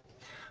prevention.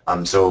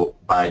 So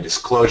by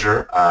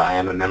disclosure, I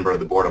am a member of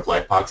the board of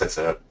Lifebox. That's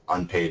an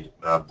unpaid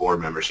board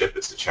membership.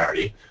 It's a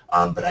charity.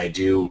 But I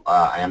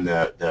am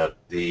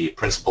the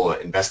principal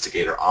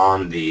investigator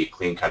on the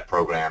CleanCut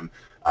program,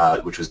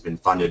 which has been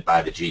funded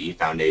by the GE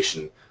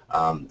Foundation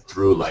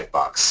through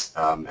Lifebox,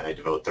 and I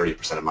devote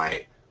 30% of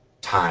my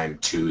time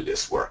to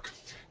this work.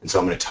 And so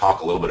I'm going to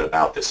talk a little bit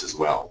about this as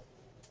well.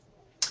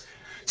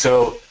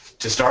 So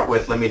to start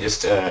with, let me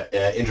just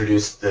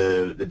introduce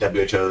the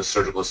WHO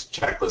surgical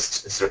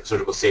checklist,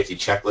 surgical safety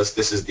checklist.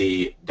 This is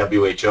the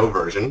WHO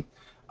version,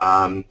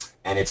 and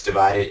it's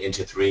divided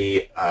into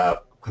three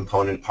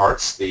component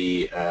parts: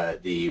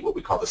 what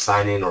we call the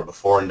sign-in or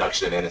before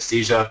induction of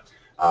anesthesia,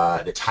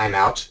 the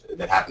timeout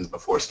that happens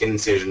before skin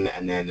incision,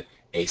 and then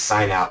a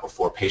sign-out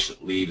before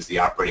patient leaves the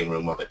operating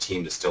room while the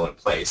team is still in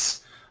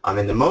place.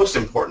 And the most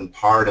important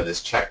part of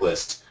this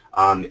checklist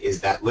is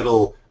that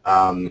little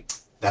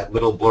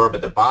blurb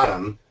at the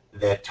bottom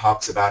that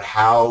talks about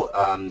how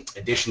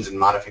additions and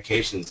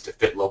modifications to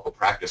fit local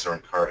practice are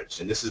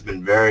encouraged. And this has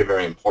been very,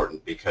 very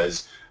important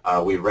because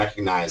we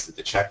recognize that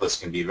the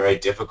checklist can be very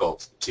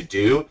difficult to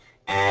do,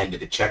 and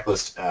the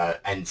checklist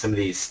and some of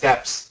these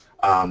steps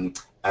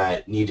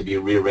need to be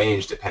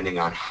rearranged depending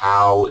on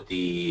how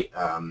the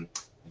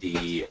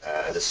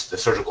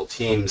surgical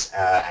teams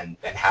and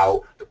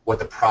what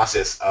the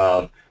process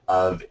of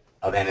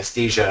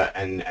anesthesia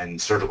and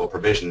surgical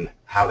provision,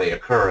 how they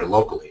occur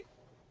locally.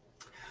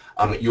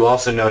 You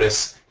also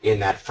notice in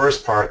that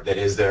first part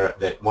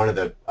that one of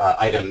the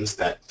items,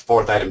 that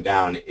fourth item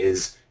down,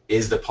 is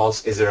there a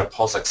pulse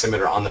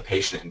oximeter on the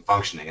patient and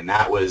functioning? And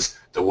that was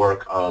the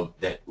work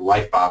that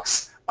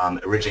Lifebox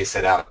originally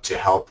set out to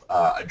help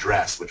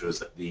address, which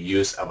was the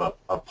use of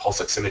pulse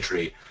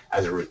oximetry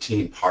as a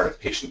routine part of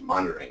patient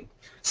monitoring.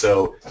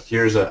 So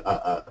here's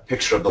a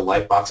picture of the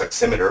Lifebox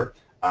oximeter.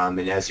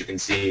 And as you can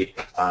see,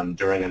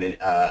 during an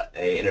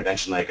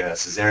intervention like a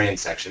cesarean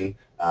section,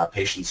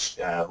 patients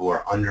who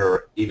are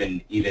under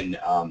even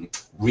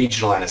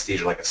regional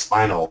anesthesia like a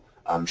spinal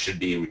should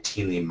be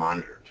routinely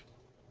monitored.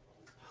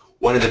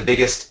 One of the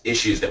biggest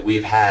issues that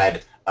we've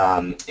had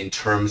in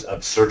terms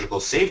of surgical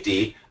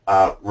safety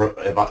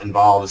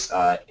involves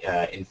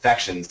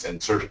infections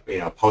and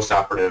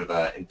post-operative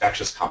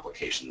infectious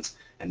complications.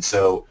 And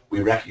so we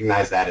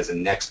recognize that as a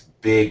next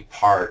big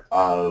part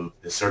of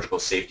the surgical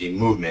safety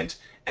movement.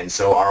 And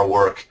so our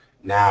work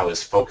now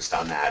is focused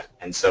on that.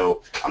 And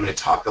so I'm going to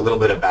talk a little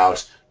bit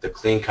about the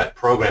CleanCut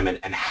program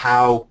and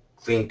how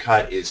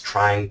CleanCut is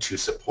trying to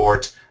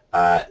support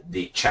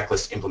the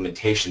checklist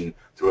implementation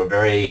through a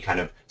very kind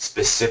of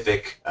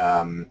specific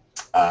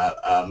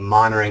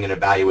monitoring and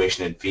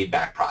evaluation and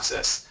feedback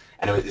process.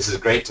 And this is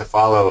great to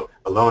follow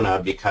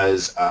Ilona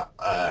because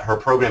her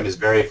program is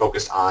very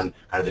focused on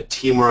kind of the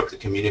teamwork, the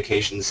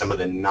communication, some of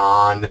the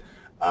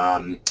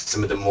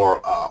more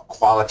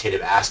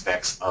qualitative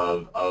aspects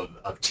of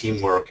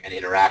teamwork and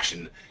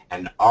interaction.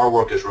 And our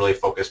work is really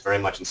focused very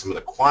much on some of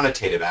the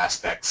quantitative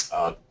aspects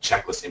of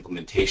checklist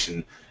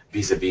implementation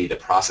vis-a-vis the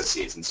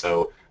processes. And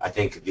so I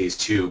think these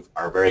two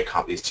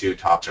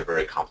talks are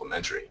very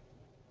complementary.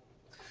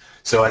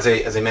 So as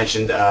I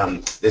mentioned,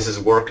 this is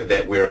work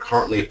that we're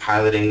currently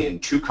piloting in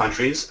 2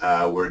 countries.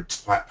 We're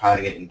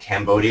piloting it in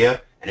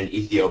Cambodia and in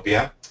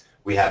Ethiopia.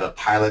 We have a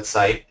pilot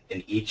site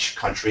in each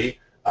country.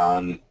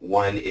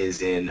 One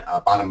is in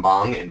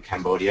Battambang in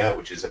Cambodia,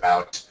 which is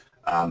about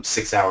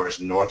 6 hours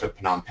north of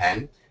Phnom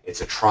Penh.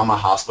 It's a trauma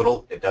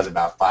hospital. It does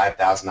about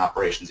 5,000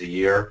 operations a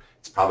year.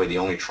 It's probably the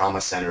only trauma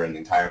center in the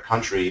entire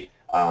country,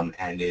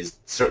 and is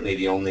certainly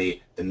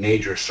the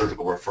major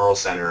surgical referral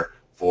center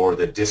for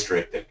the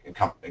district that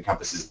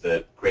encompasses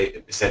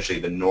essentially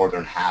the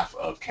northern half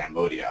of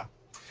Cambodia.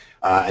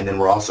 And then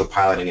we're also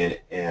piloting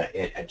it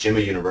at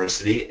Jimma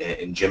University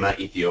in Jimma,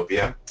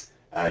 Ethiopia.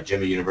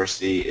 Jimma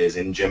University is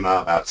in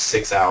Jimma, about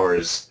 6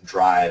 hours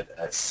drive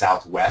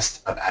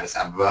southwest of Addis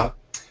Ababa.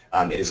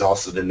 It is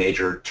also the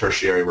major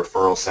tertiary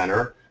referral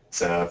center.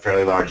 It's a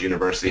fairly large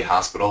university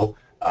hospital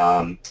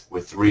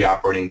with 3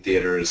 operating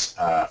theaters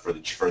for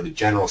the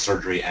general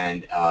surgery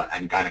and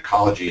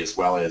gynecology, as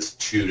well as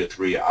 2 to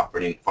 3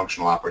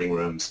 functional operating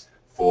rooms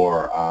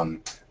for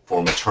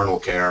maternal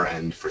care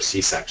and for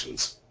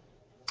C-sections.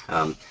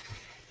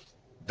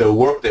 The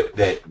work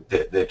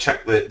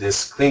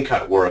this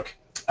clean-cut work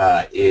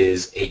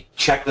is a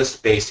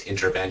checklist-based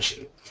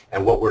intervention,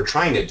 and what we're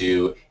trying to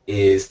do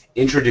is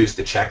introduce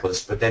the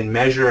checklist, but then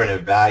measure and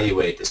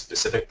evaluate the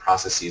specific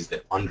processes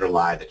that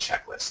underlie the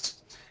checklist.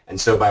 And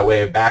so by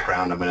way of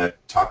background, I'm going to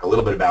talk a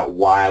little bit about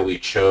why we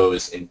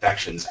chose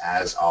infections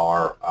as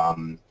our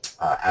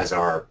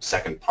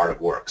second part of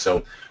work.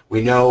 So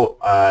we know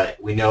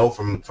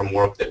from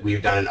work that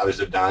we've done and others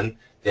have done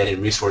that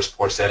in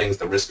resource-poor settings,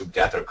 the risk of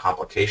death or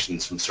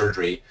complications from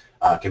surgery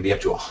can be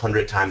up to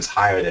 100 times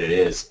higher than it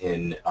is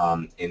in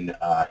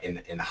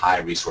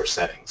high-resource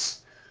settings.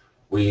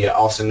 We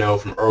also know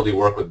from early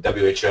work with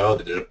WHO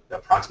that there are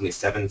approximately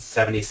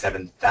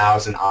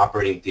 77,000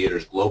 operating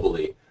theaters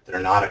globally that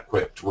are not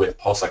equipped with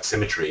pulse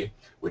oximetry,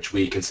 which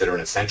we consider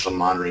an essential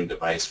monitoring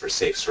device for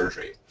safe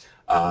surgery.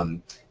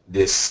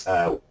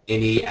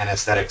 Any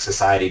anesthetic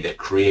society that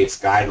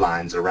creates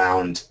guidelines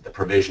around the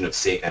provision of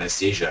safe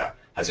anesthesia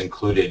has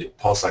included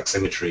pulse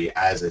oximetry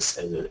as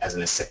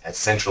an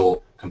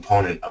essential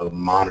component of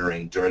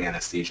monitoring during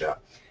anesthesia.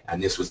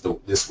 And this was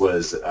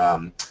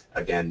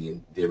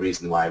again the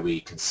reason why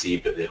we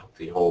conceived of the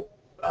whole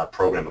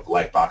program of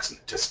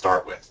Lightbox to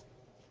start with.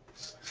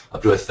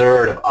 Up to a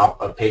third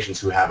of patients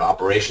who have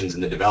operations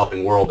in the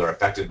developing world are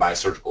affected by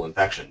surgical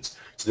infections.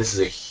 So this is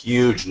a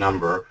huge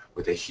number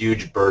with a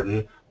huge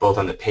burden both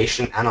on the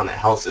patient and on the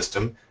health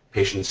system.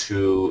 Patients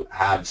who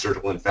have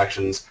surgical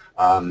infections,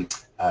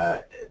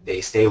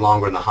 they stay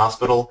longer in the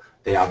hospital.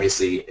 It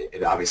obviously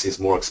is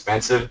more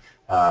expensive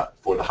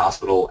for the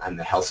hospital and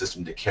the health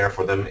system to care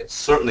for them. It's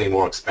certainly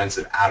more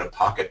expensive out of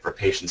pocket for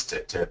patients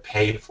to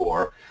pay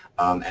for.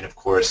 And of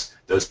course,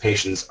 those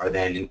patients are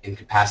then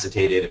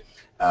incapacitated,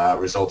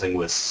 resulting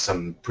with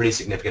some pretty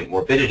significant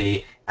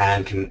morbidity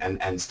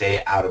and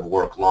stay out of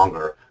work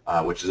longer,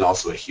 which is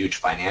also a huge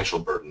financial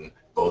burden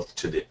both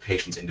to the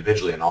patients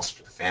individually and also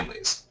to the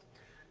families.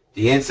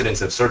 The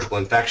incidence of surgical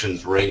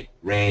infections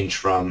range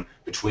from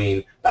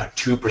between about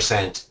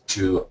 2%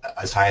 to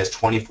as high as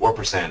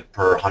 24%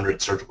 per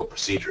 100 surgical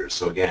procedures.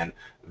 So again,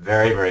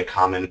 very, very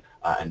common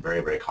and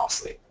very, very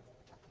costly.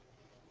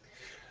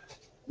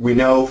 We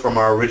know from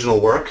our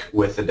original work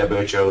with the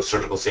WHO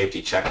Surgical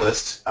Safety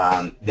Checklist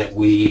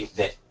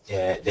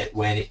that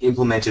when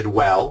implemented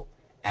well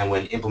and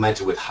when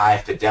implemented with high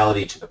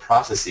fidelity to the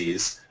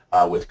processes,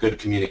 with good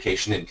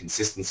communication and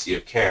consistency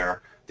of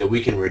care, that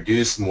we can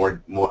reduce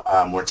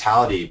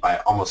mortality by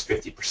almost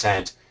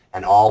 50%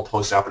 and all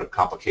postoperative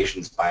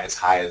complications by as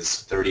high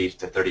as 30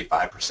 to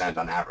 35%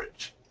 on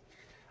average.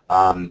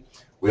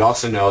 We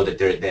also know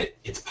that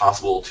it's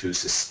possible to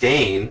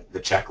sustain the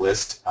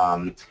checklist,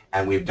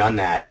 and we've done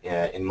that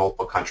in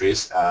multiple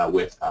countries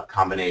with a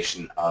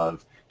combination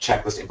of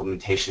checklist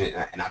implementation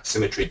and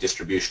oximetry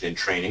distribution and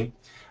training.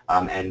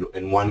 And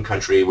in one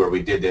country where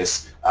we did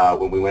this,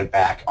 when we went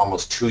back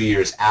almost 2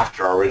 years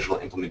after our original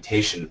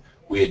implementation,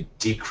 we had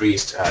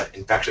decreased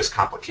infectious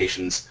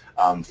complications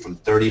from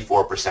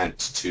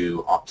 34%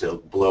 to up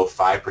to below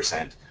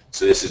 5%.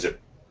 So this is a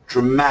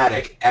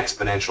dramatic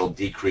exponential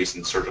decrease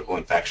in surgical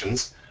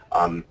infections,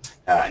 and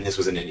this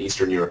was in an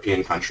Eastern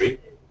European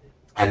country.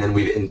 And then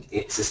we've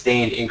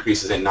sustained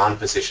increases in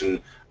non-physician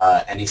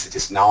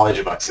anesthetist knowledge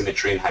of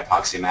oximetry and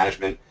hypoxia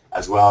management,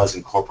 as well as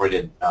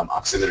incorporated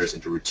oximeters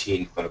into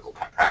routine clinical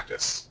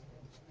practice.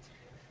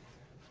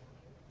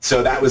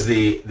 So that was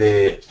the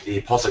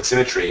pulse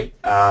oximetry,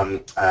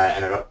 and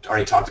I've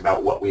already talked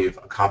about what we've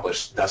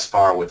accomplished thus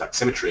far with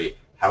oximetry.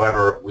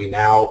 However, we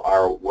now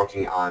are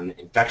working on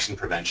infection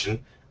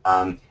prevention,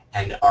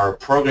 And our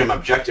program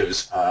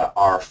objectives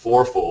are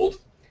fourfold.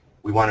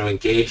 We want to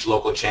engage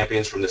local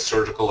champions from the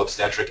surgical,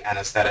 obstetric,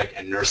 anesthetic,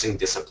 and nursing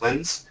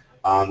disciplines.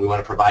 We want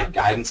to provide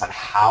guidance on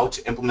how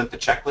to implement the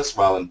checklist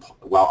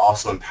while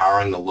also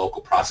empowering the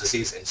local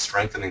processes and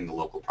strengthening the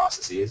local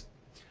processes.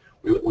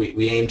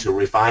 We aim to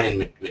refine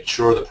and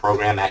mature the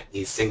program at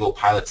these single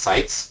pilot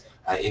sites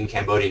in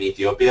Cambodia and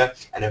Ethiopia,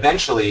 and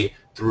eventually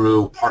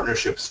through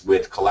partnerships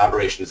with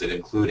collaborations that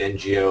include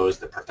NGOs,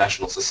 the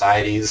professional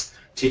societies,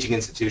 teaching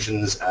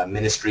institutions,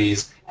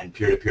 ministries, and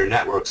peer-to-peer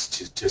networks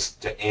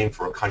to aim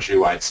for a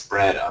countrywide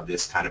spread of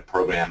this kind of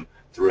program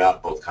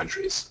throughout both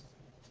countries,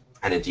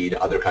 and indeed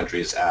other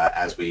countries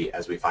as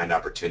we find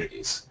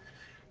opportunities.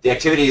 The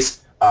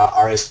activities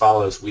are as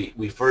follows.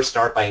 We first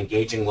start by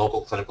engaging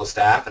local clinical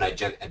staff and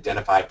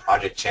identify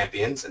project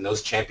champions, and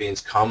those champions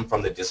come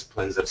from the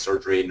disciplines of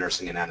surgery,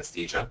 nursing, and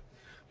anesthesia.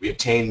 We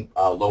obtain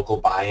local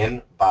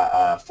buy-in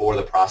for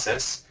the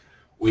process.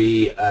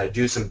 We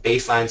do some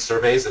baseline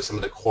surveys of some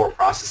of the core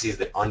processes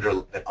that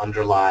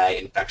underlie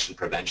infection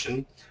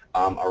prevention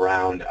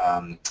around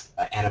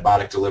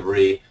antibiotic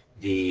delivery,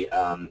 the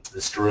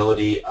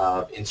sterility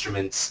of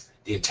instruments,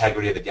 the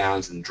integrity of the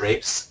gowns and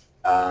drapes,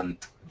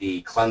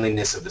 the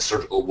cleanliness of the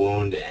surgical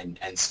wound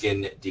and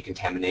skin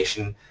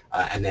decontamination,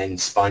 and then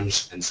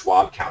sponge and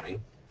swab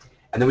counting.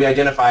 And then we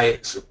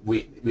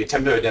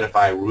attempt to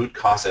identify root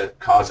cause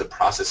of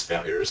process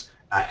failures,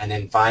 and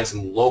then find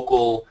some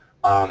local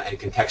and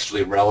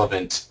contextually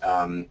relevant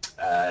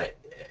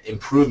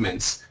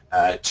improvements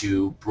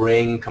to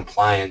bring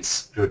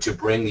compliance, to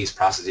bring these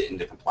processes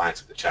into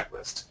compliance with the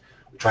checklist.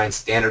 We try and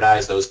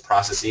standardize those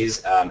processes,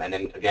 and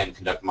then again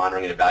conduct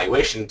monitoring and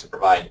evaluation to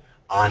provide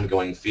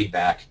ongoing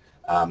feedback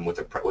with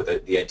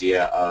the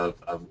idea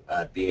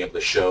of being able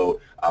to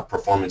show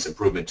performance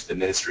improvement to the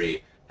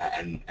ministry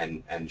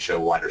and show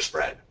wider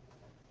spread.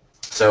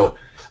 So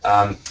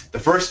the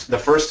first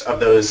of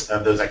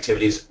those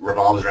activities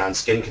revolves around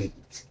skin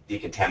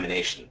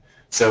decontamination.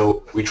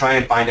 So we try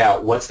and find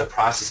out what's the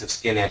process of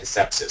skin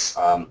antisepsis,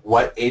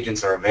 what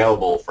agents are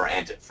available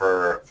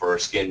for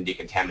skin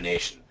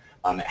decontamination,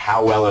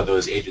 how well are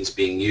those agents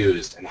being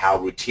used, and how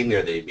routinely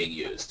are they being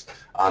used.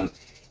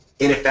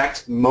 In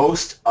effect,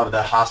 most of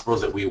the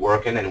hospitals that we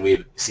work in and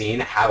we've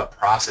seen have a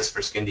process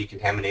for skin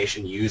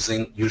decontamination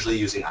usually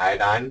using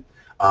iodine,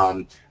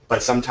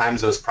 but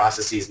sometimes those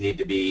processes need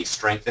to be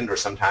strengthened, or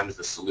sometimes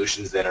the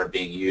solutions that are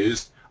being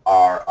used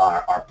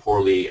are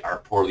poorly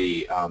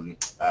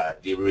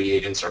the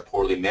reagents are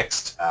poorly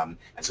mixed, and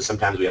so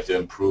sometimes we have to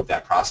improve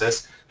that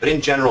process. But in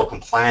general,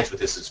 compliance with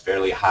this is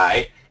fairly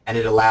high, and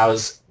it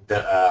allows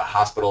the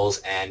hospitals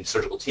and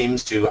surgical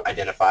teams to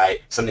identify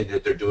something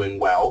that they're doing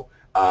well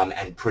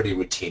and pretty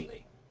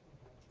routinely.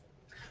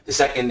 The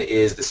second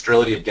is the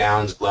sterility of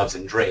gowns, gloves,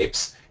 and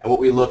drapes. And what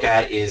we look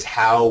at is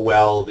how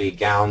well the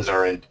gowns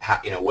are,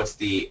 what's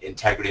the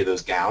integrity of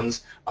those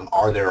gowns?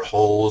 Are there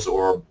holes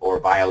or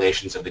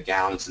violations of the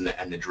gowns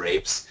and the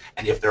drapes?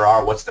 And if there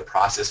are, what's the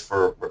process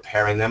for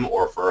repairing them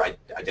or for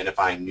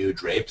identifying new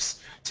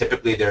drapes?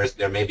 Typically, there's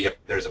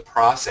a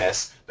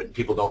process, but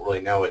people don't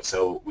really know it.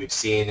 So we've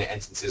seen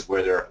instances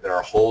where there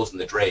are holes in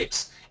the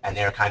drapes, and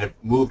they're kind of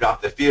moved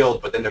off the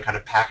field, but then they're kind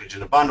of packaged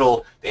in a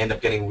bundle. They end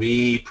up getting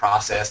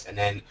reprocessed, and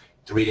then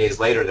 3 days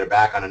later, they're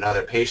back on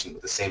another patient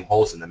with the same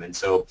holes in them. And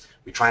so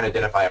we try and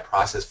identify a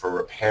process for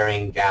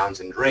repairing gowns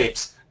and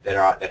drapes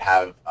that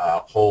have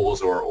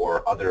holes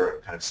or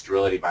other kind of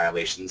sterility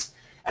violations.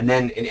 And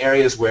then in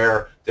areas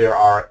where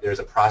there's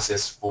a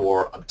process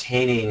for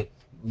obtaining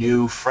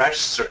new, fresh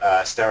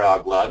sterile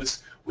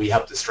gloves, we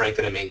help to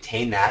strengthen and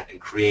maintain that and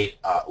create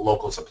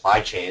local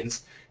supply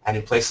chains. And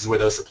in places where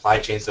those supply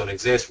chains don't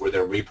exist, where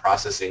they're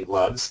reprocessing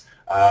gloves,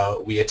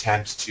 we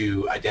attempt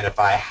to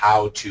identify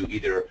how to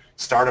either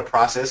start a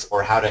process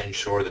or how to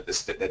ensure that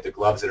the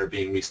gloves that are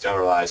being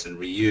re-sterilized and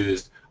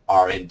reused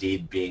are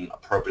indeed being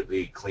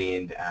appropriately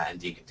cleaned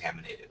and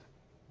decontaminated.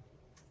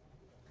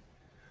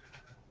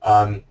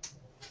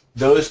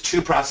 Those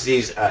two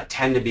processes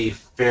tend to be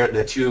fair.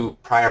 The two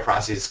prior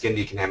processes, skin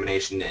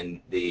decontamination and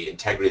the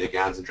integrity of the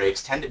gowns and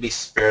drapes, tend to be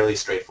fairly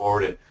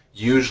straightforward, and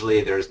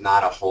usually there's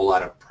not a whole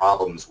lot of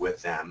problems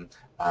with them,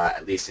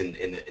 at least in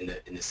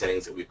the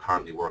settings that we've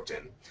currently worked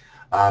in.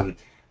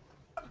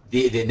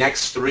 The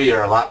next three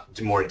are a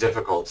lot more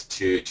difficult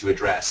to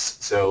address.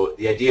 So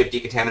the idea of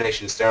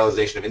decontamination and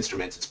sterilization of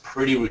instruments is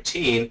pretty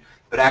routine,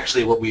 but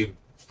actually what we've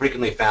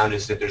frequently found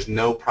is that there's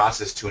no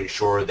process to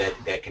ensure that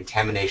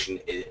decontamination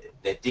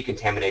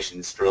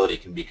and sterility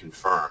can be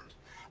confirmed.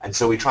 And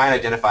so we try and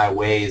identify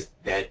ways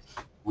that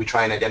we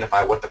try and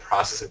identify what the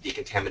process of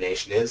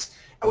decontamination is,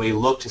 and we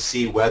look to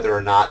see whether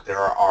or not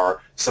there's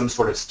some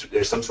sort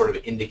of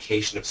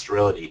indication of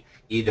sterility,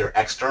 either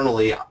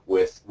externally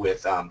with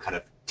kind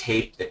of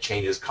tape that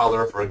changes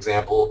color, for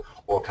example,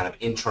 or kind of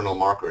internal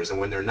markers. And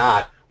when they're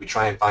not, we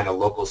try and find a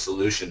local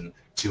solution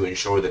to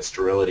ensure that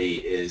sterility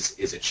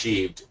is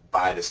achieved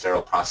by the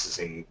sterile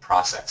processing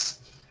process.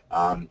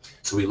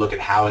 So we look at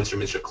how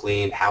instruments are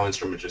cleaned, how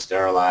instruments are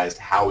sterilized,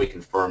 how we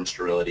confirm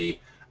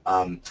sterility,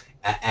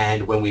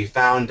 and when we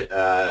found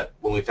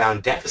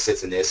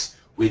deficits in this,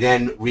 We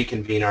then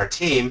reconvene our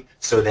team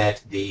so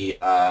that the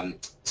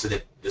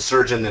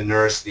surgeon, the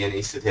nurse, the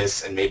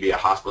anesthetist, and maybe a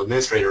hospital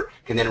administrator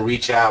can then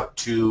reach out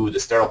to the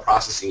sterile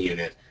processing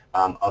unit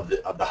of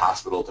the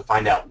hospital to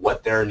find out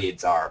what their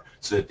needs are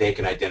so that they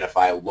can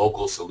identify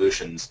local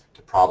solutions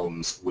to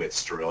problems with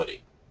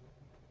sterility.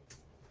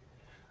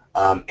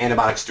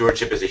 Antibiotic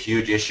stewardship is a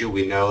huge issue.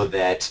 We know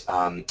that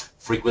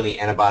frequently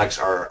antibiotics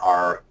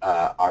are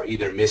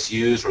either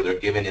misused or they're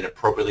given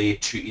inappropriately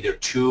either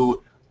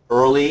too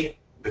early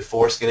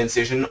before skin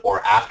incision or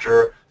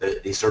after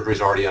the surgery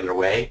is already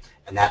underway,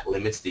 and that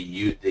limits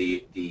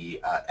the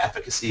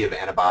efficacy of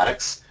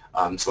antibiotics.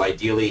 So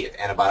ideally, if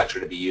antibiotics are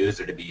to be used,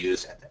 they're to be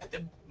used at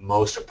the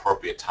most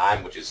appropriate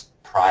time, which is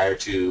prior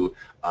to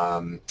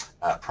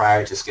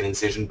skin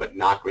incision, but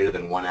not greater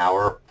than 1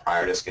 hour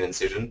prior to skin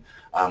incision.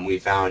 We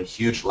found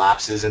huge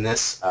lapses in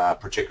this,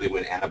 particularly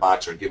when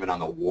antibiotics are given on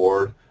the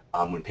ward,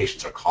 when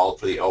patients are called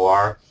for the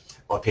OR.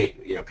 Well,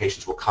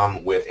 patients will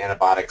come with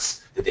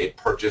antibiotics that they've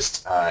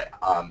purchased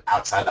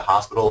outside the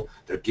hospital.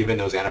 They're given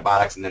those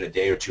antibiotics, and then a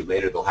day or two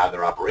later they'll have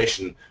their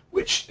operation,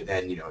 which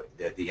then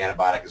the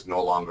antibiotic is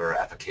no longer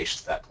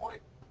efficacious at that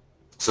point.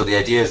 So the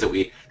idea is that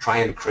we try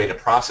and create a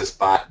process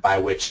by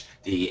which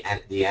the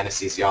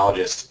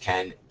anesthesiologist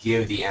can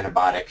give the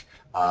antibiotic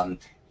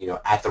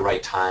at the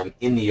right time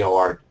in the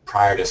OR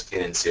prior to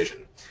skin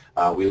incision.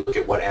 We look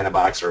at what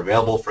antibiotics are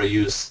available for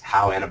use,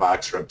 how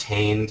antibiotics are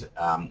obtained,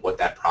 what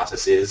that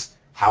process is,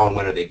 how and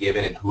when are they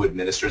given, and who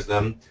administers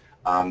them,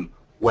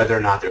 whether or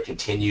not they're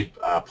continued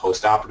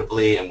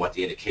post-operatively, and what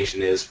the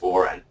indication is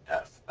for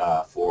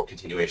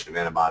continuation of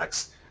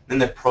antibiotics. Then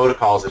the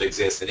protocols that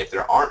exist, and if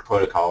there aren't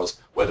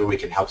protocols, whether we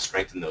can help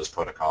strengthen those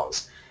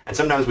protocols. And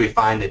sometimes we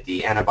find that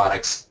the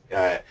antibiotics,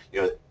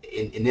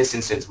 in this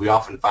instance, we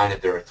often find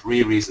that there are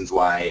three reasons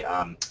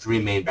why, three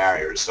main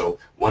barriers. So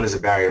one is a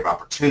barrier of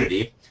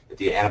opportunity, that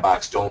the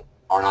antibiotics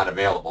are not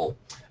available.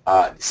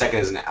 The second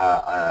is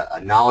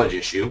a knowledge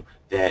issue,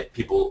 that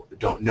people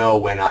don't know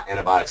when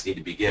antibiotics need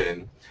to be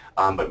given.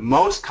 But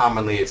most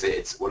commonly,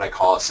 it's what I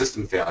call a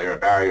system failure, a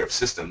barrier of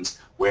systems,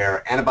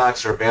 where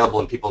antibiotics are available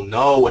and people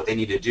know what they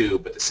need to do,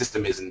 but the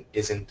system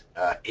isn't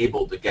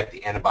able to get the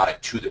antibiotic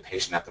to the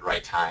patient at the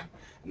right time.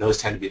 And those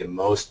tend to be the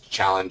most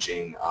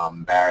challenging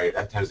barrier.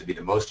 That tends to be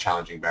the most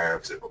challenging barrier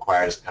because it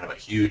requires kind of a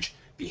huge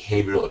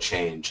behavioral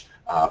change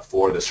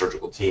for the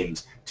surgical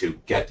teams to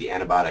get the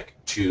antibiotic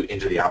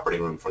into the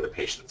operating room for the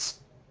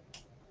patients.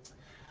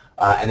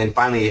 And then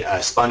finally,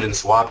 sponge and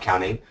swab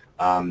counting.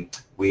 In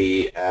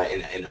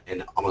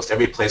almost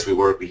every place we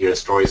work, we hear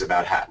stories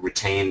about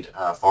retained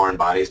foreign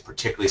bodies,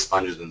 particularly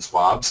sponges and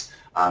swabs,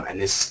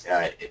 and this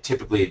it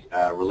typically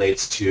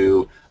relates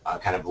to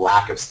kind of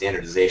lack of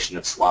standardization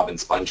of swab and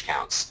sponge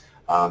counts.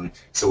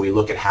 So we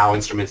look at how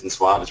instruments and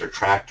swabs are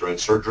tracked during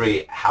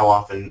surgery, how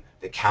often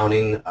the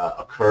counting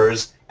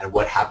occurs, and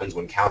what happens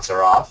when counts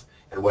are off,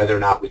 and whether or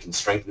not we can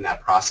strengthen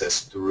that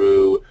process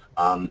through,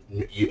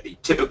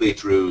 typically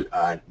through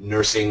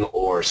nursing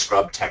or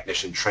scrub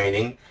technician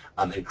training,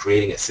 and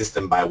creating a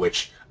system by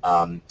which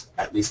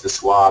at least the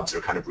swabs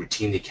are kind of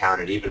routinely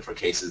counted, even for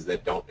cases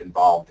that don't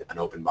involve an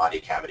open body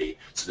cavity,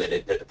 so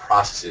that the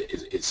process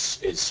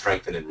is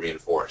strengthened and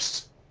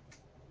reinforced.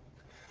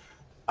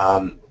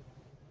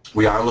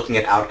 We are looking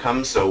at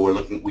outcomes, so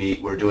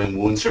we're doing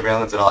wound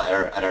surveillance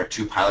at our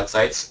two pilot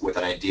sites with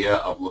an idea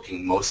of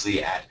looking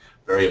mostly at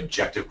very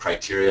objective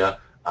criteria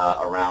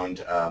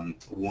around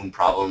wound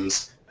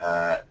problems,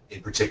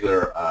 in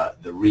particular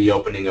the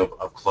reopening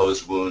of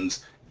closed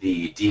wounds,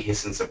 the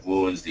dehiscence of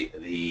wounds,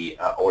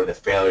 or the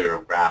failure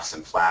of grafts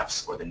and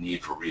flaps, or the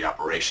need for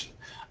reoperation.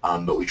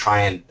 But we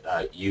try and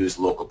use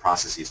local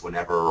processes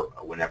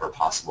whenever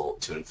possible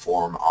to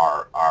inform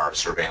our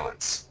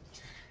surveillance.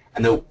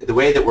 And the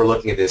way that we're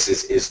looking at this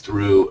is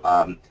through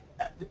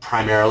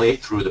primarily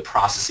through the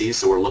processes.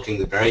 So we're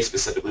looking very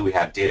specifically, we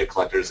have data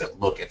collectors that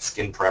look at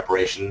skin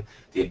preparation,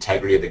 the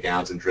integrity of the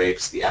gowns and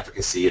drapes, the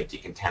efficacy of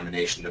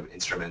decontamination of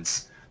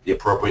instruments, the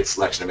appropriate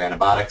selection of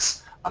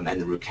antibiotics, and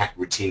the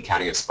routine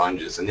counting of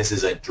sponges. And this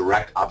is a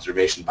direct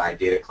observation by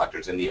data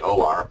collectors in the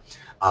OR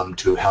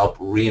to help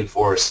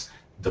reinforce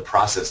the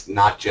process,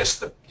 not just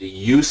the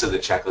use of the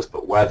checklist,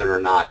 but whether or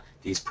not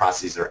these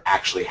processes are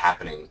actually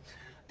happening.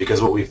 Because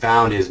what we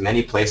found is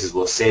many places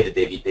will say that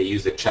they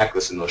use the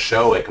checklist and they'll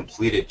show a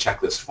completed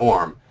checklist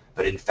form,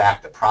 but in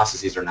fact the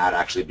processes are not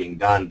actually being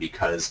done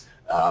because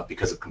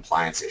of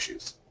compliance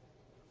issues.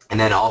 And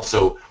then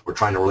also we're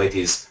trying to relate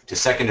these to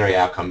secondary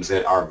outcomes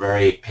that are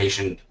very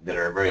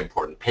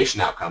important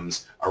patient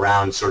outcomes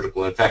around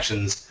surgical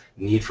infections,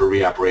 need for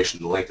reoperation,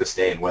 the length of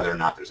stay, and whether or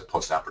not there's a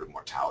postoperative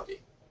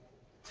mortality.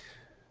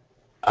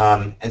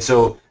 And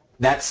so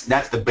that's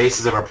the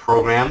basis of our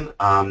program.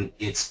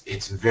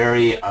 It's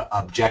very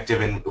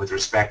objective with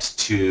respect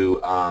to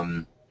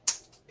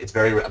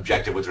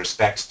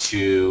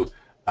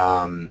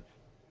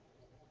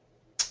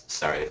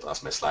sorry, I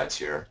lost my slides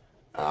here.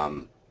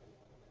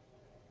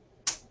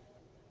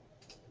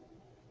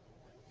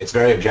 It's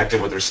very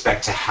objective with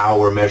respect to how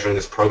we're measuring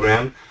this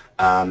program.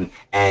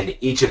 And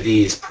each of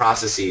these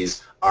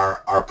processes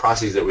are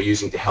processes that we're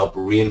using to help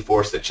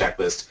reinforce the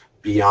checklist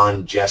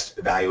beyond just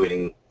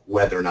evaluating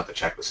whether or not the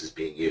checklist is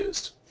being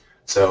used.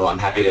 So I'm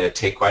happy to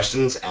take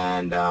questions,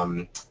 and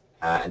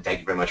thank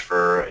you very much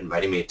for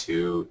inviting me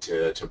to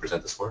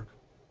present this work.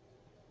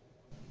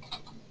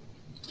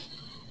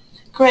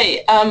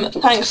 Great,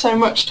 thanks so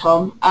much,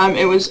 Tom.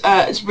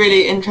 It's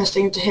really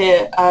interesting to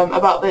hear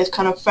about those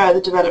kind of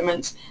further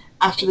developments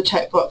after the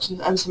checkbox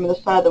and some of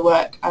the further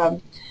work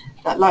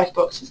that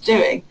Lifebox is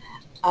doing.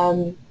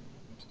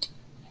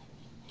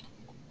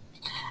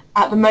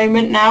 At the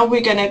moment now,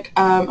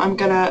 I'm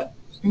gonna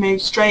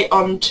move straight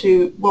on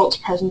to Walt's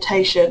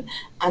presentation,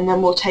 and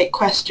then we'll take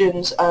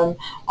questions on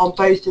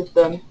both of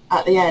them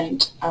at the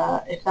end,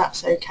 if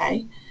that's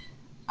okay.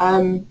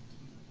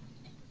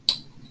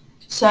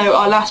 So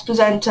our last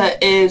presenter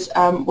is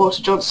Walt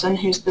Johnston,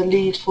 who's the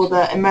lead for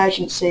the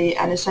Emergency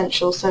and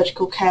Essential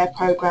Surgical Care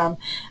Programme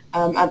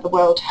at the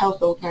World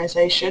Health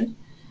Organization.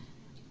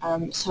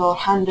 So I'll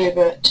hand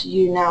over to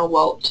you now,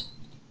 Walt.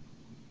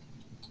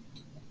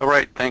 All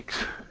right,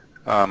 thanks.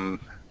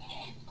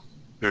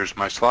 There's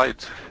my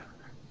slides.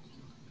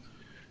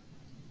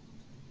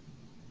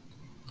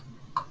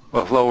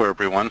 Well, hello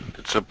everyone.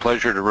 It's a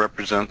pleasure to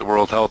represent the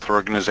World Health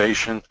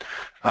Organization.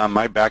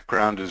 My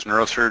background is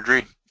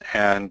neurosurgery,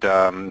 and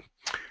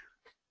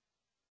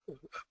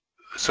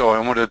so I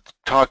want to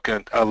talk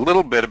a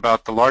little bit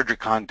about the larger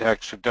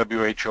context of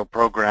WHO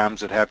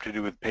programs that have to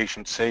do with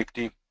patient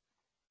safety.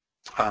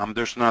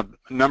 There's a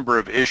number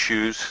of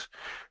issues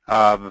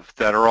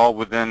that are all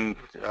within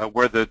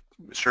where the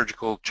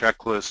surgical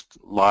checklist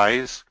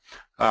lies,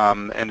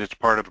 and it's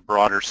part of a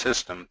broader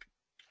system.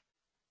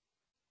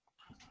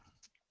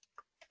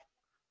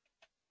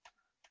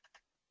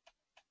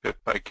 If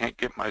I can't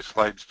get my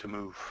slides to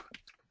move.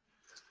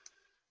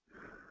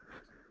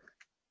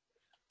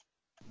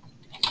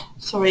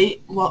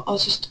 Sorry, well, I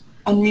was just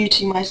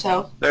unmuting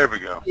myself. There we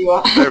go. You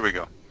are. There we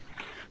go.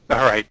 All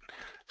right.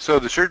 So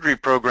the surgery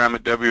program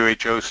at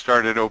WHO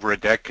started over a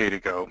decade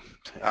ago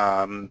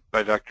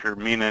by Dr.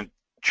 Mina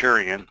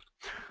Cherian,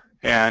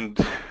 and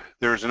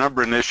there was a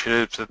number of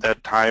initiatives at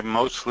that time,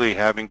 mostly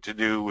having to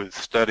do with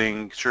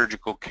studying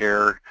surgical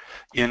care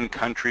in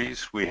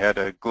countries. We had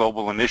a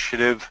global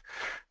initiative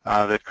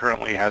that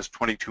currently has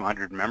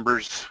 2,200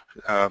 members,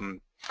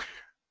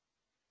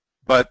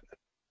 but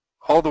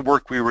all the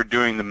work we were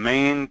doing, the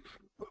main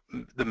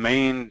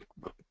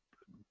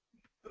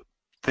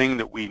thing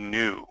that we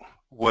knew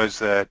was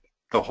that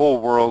the whole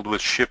world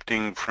was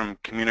shifting from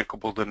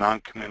communicable to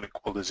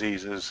non-communicable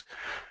diseases,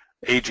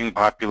 aging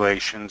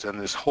populations, and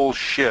this whole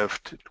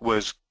shift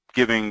was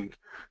giving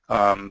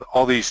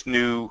all these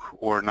new,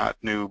 or not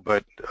new,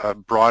 but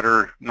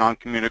broader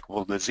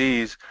non-communicable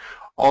disease.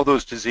 All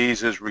those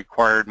diseases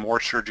required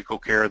more surgical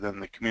care than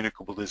the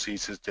communicable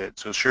diseases did.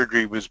 So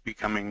surgery was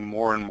becoming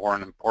more and more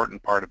an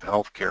important part of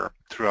healthcare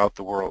throughout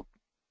the world.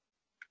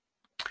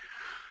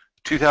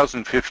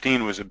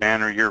 2015 was a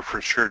banner year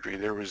for surgery.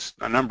 There was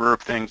a number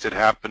of things that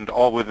happened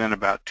all within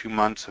about 2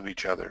 months of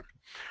each other.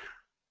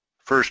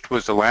 First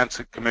was the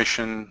Lancet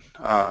Commission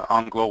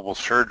on Global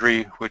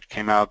Surgery, which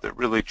came out that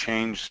really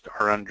changed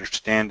our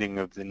understanding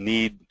of the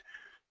need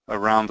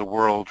around the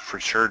world for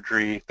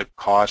surgery, the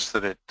costs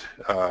that it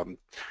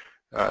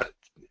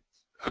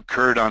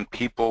occurred on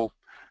people.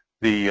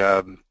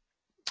 The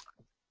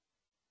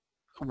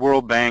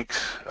World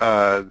Bank's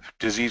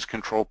Disease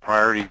Control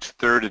Priorities,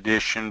 3rd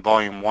edition,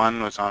 Volume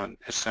 1, was on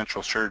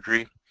essential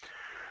surgery.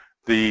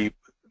 The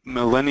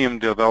Millennium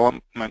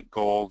Development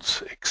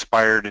Goals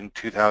expired in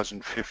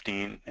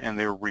 2015, and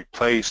they were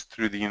replaced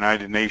through the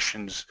United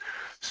Nations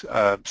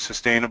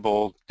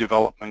Sustainable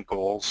Development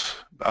Goals.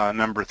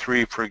 Number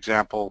 3, for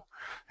example,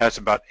 has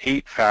about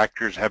 8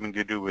 factors having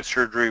to do with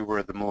surgery,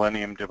 where the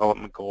Millennium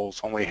Development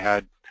Goals only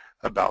had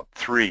about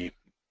 3.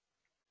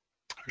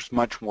 There's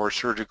much more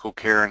surgical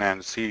care and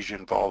anesthesia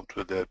involved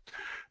with the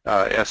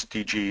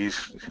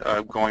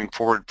SDGs going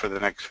forward for the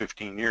next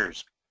 15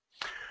 years.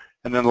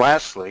 And then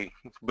lastly,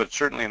 but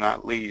certainly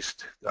not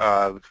least,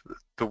 the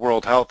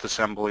World Health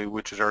Assembly,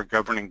 which is our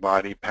governing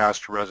body,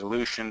 passed a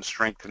resolution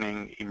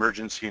strengthening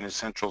emergency and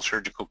essential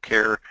surgical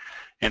care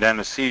and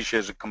anesthesia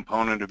as a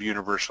component of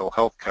universal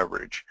health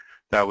coverage.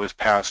 That was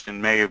passed in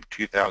May of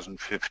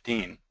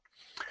 2015.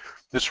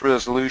 This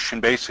resolution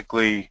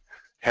basically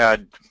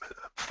had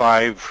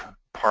 5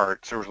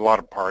 parts. There was a lot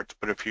of parts,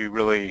 but if you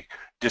really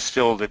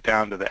distilled it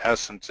down to the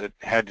essence, it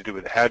had to do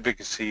with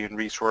advocacy and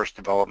resource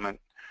development,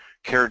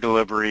 care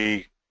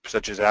delivery,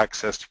 such as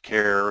access to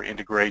care,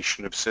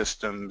 integration of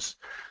systems,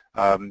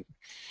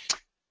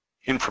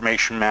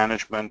 information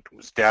management,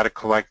 was data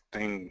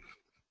collecting,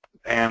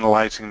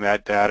 analyzing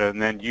that data,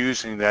 and then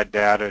using that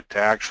data to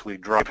actually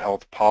drive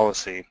health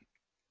policy,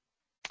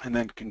 and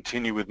then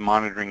continue with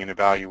monitoring and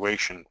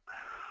evaluation.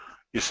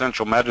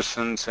 Essential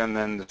medicines, and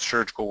then the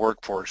surgical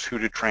workforce, who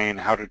to train,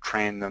 how to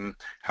train them,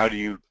 how do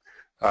you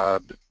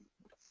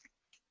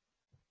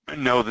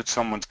know that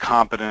someone's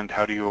competent,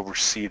 how do you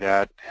oversee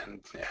that,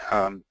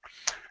 and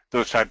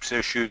those types of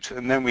issues.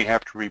 And then we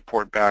have to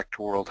report back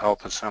to World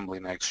Health Assembly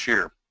next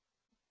year.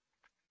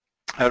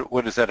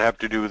 What does that have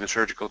to do with the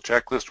surgical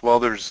checklist? Well,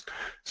 there's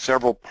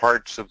several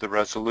parts of the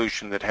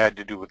resolution that had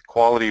to do with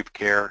quality of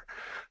care.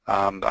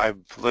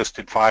 I've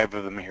listed 5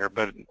 of them here,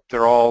 but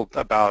they're all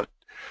about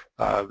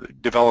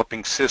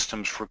developing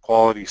systems for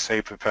quality,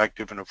 safe,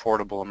 effective, and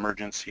affordable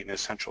emergency and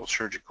essential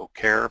surgical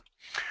care,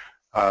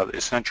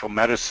 essential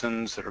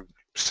medicines that are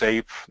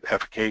safe,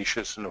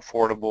 efficacious, and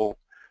affordable,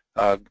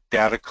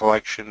 data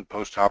collection,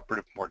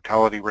 post-operative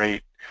mortality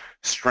rate,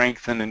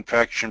 strengthen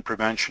infection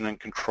prevention and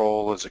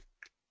control as a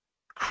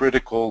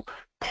critical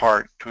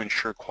part to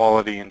ensure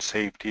quality and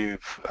safety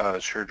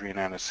of surgery and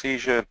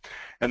anesthesia,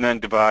 and then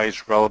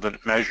devise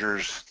relevant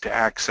measures to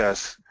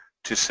access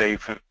to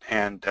safe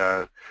and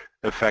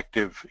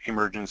effective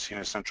emergency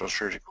and essential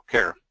surgical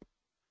care,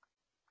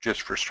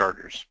 just for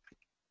starters.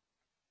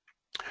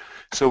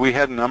 So we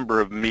had a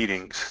number of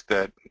meetings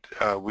that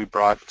we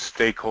brought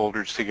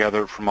stakeholders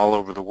together from all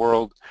over the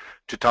world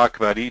to talk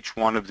about each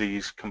one of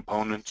these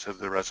components of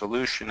the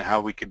resolution, how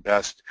we could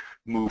best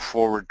move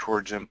forward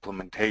towards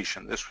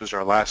implementation. This was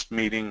our last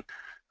meeting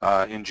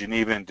in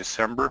Geneva in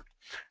December,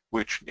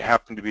 which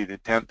happened to be the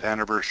 10th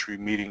anniversary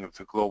meeting of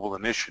the global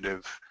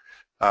initiative.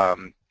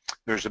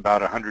 There's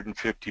about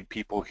 150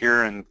 people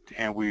here, and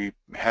we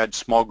had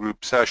small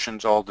group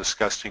sessions all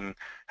discussing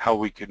how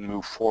we could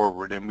move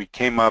forward, and we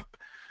came up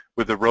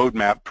with a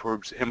roadmap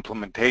towards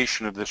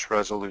implementation of this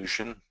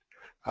resolution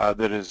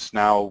that is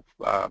now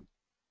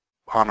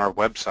on our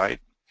website.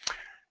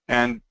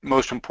 And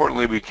most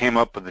importantly, we came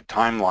up with a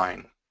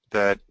timeline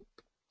that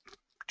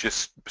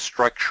just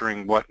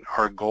structuring what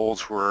our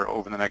goals were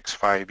over the next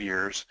 5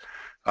 years,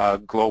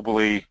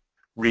 globally,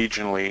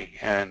 regionally,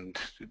 and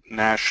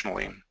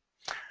nationally.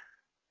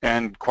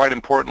 And quite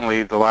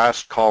importantly, the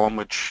last column,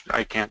 which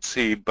I can't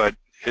see, but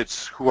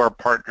it's who our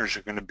partners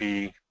are going to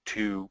be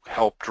to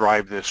help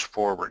drive this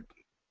forward.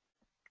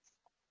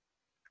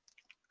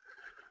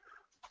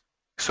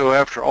 So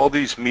after all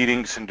these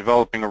meetings and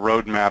developing a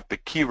roadmap, the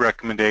key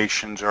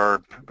recommendations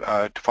are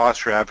to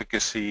foster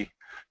advocacy,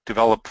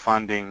 develop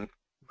funding,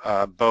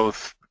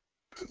 both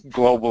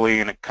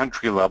globally and at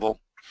country level,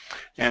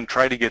 and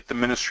try to get the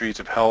ministries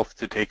of health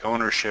to take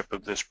ownership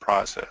of this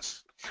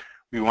process.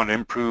 We want to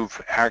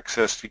improve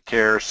access to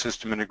care,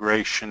 system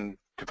integration,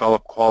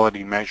 develop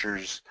quality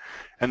measures,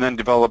 and then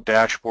develop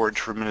dashboards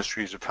for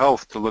ministries of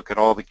health to look at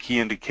all the key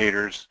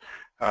indicators.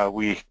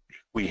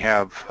 We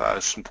have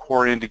some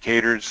core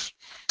indicators,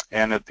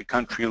 and at the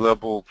country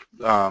level,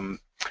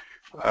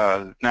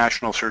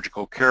 national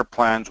surgical care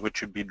plans, which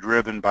would be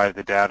driven by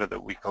the data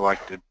that we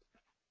collected.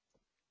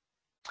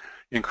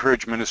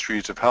 Encourage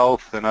ministries of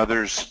health and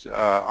others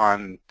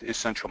on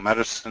essential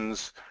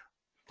medicines,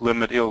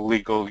 limit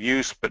illegal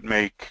use, but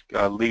make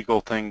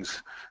legal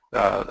things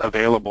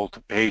available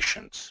to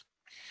patients,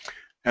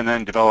 and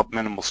then develop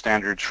minimal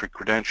standards for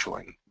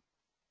credentialing.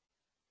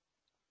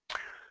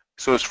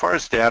 So as far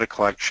as data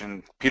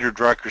collection, Peter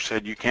Drucker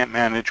said you can't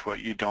manage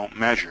what you don't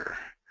measure,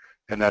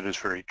 and that is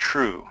very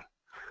true.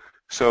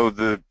 So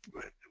the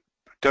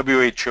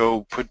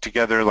WHO put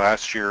together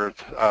last year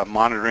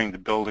monitoring the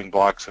building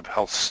blocks of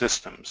health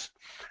systems,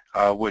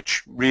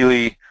 which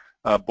really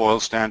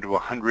boils down to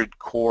 100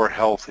 core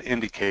health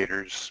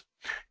indicators.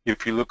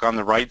 If you look on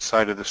the right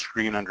side of the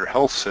screen under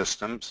health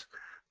systems,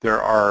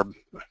 there are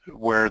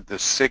where the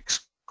 6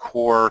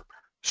 core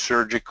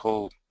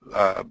surgical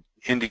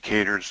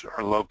indicators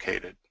are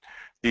located.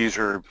 These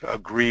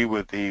agree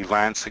with the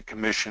Lancet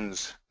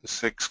Commission's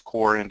 6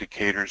 core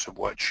indicators of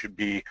what should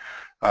be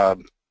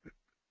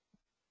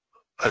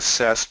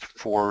assessed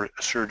for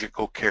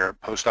surgical care: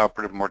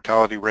 post-operative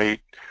mortality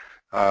rate,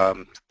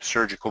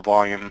 surgical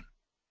volume,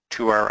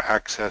 2-hour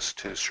access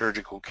to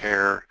surgical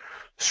care,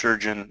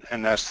 surgeon,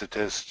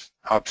 anesthetist,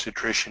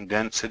 obstetrician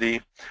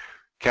density,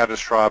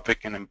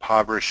 catastrophic and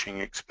impoverishing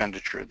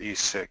expenditure, these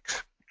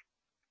 6.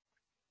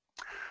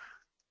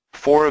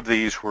 4 of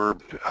these were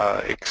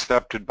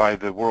accepted by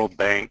the World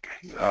Bank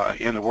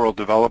in the World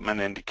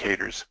Development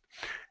Indicators,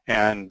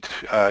 and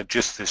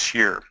just this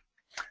year.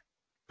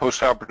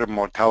 Post-operative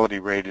mortality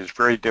rate is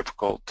very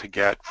difficult to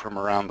get from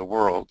around the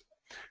world,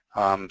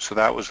 so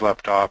that was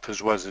left off,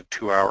 as was a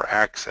 2-hour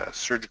access.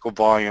 Surgical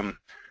volume,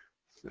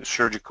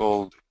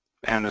 surgical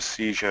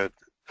anesthesia,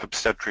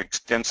 obstetrics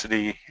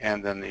density,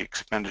 and then the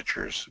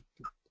expenditures.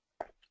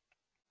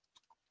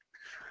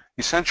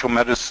 Essential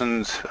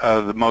medicines,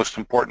 the most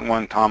important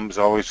one, Tom has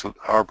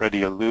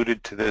already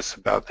alluded to this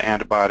about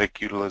antibiotic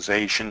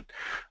utilization.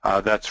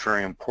 That's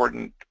very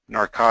important.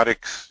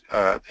 Narcotics,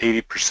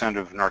 80%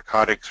 of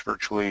narcotics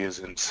virtually is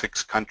in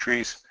 6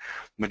 countries.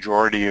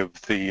 Majority of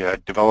the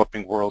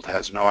developing world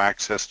has no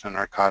access to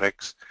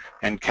narcotics,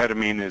 and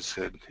ketamine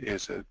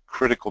is a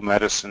critical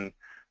medicine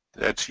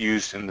that's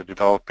used in the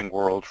developing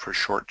world for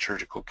short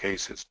surgical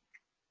cases.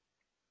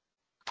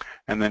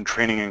 And then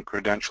training and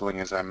credentialing,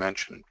 as I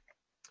mentioned.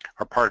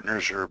 Our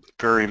partners are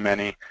very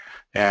many,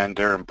 and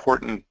they're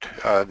important.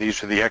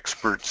 These are the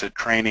experts at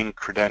training,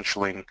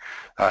 credentialing,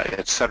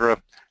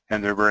 etc.,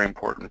 and they're very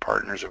important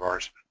partners of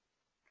ours.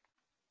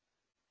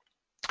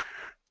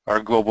 our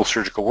global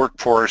surgical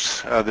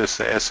workforce, this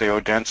SAO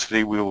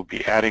density, we will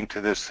be adding to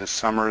this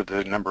summer,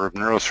 the number of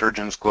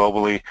neurosurgeons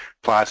globally,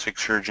 plastic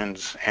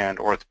surgeons, and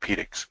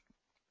orthopedics.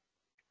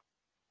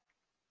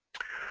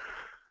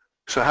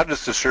 So how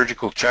does the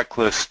surgical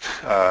checklist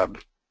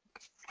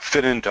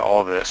fit into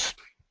all this?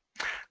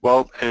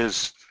 Well,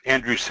 as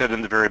Andrew said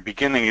in the very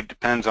beginning, it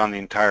depends on the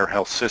entire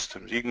health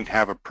system. You can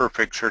have a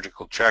perfect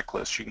surgical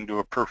checklist, you can do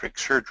a perfect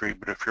surgery,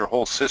 but if your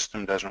whole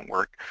system doesn't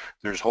work,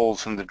 there's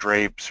holes in the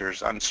drapes,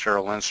 there's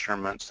unsterile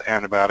instruments, the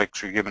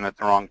antibiotics are given at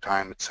the wrong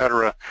time,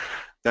 etc.,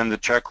 then the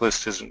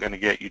checklist isn't going to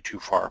get you too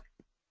far.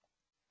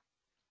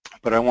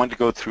 But I want to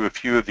go through a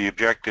few of the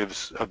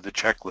objectives of the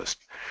checklist.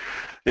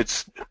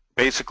 It's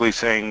basically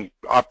saying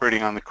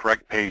operating on the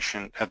correct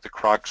patient at the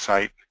correct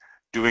site,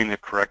 doing the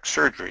correct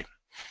surgery.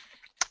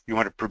 You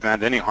want to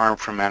prevent any harm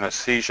from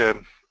anesthesia,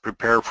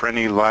 prepare for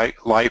any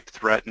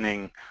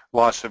life-threatening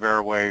loss of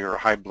airway or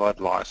high blood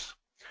loss.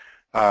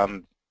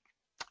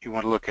 You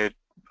want to look at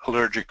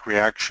allergic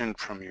reaction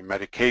from your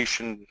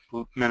medication,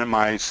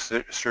 minimize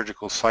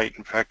surgical site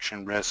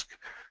infection risk,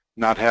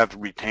 not have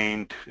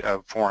retained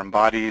foreign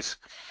bodies,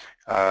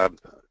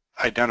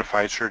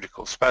 identify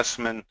surgical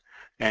specimen,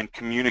 and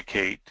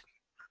communicate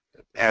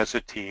as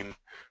a team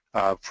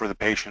for the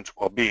patient's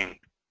well-being.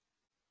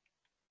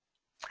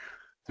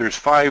 There's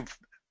 5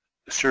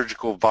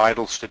 surgical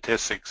vital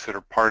statistics that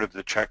are part of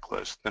the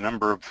checklist. The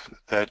number of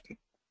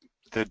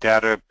the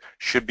data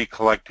should be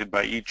collected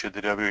by each of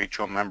the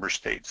WHO member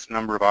states,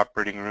 number of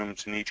operating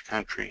rooms in each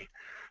country,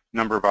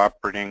 number of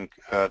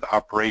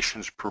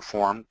operations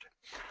performed,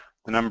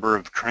 the number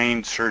of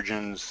trained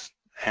surgeons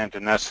and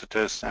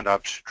anesthetists and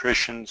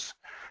obstetricians,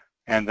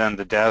 and then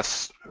the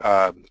deaths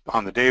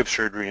on the day of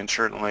surgery, and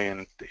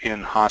certainly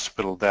in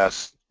hospital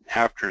deaths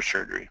after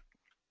surgery.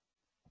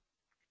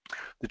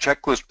 The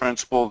checklist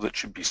principle that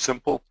should be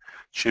simple,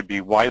 should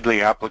be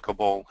widely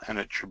applicable, and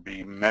it should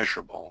be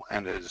measurable.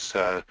 And as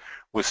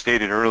was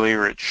stated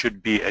earlier, it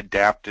should be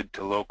adapted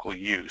to local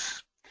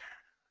use.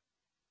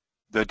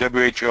 The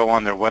WHO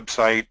on their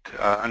website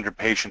under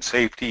patient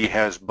safety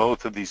has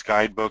both of these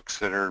guidebooks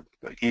that are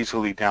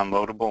easily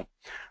downloadable.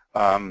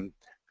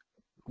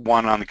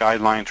 One on the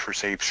guidelines for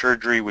safe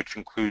surgery, which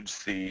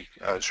includes the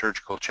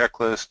surgical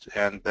checklist,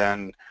 and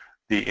then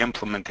the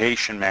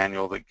implementation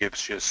manual that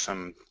gives just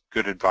some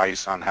good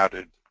advice on how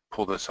to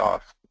pull this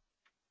off.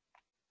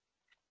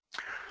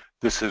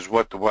 This is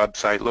what the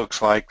website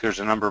looks like. There's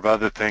a number of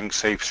other things,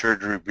 safe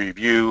surgery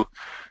review,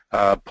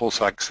 pulse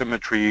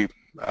oximetry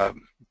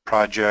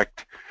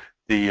project,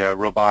 the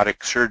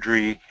robotic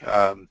surgery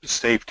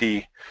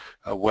safety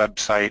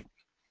website,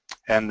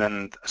 and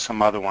then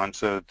some other ones.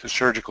 The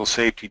surgical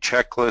safety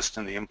checklist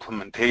and the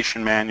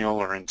implementation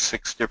manual are in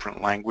 6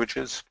 different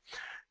languages.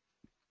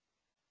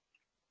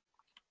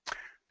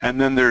 And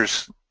then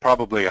there's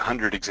probably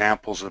 100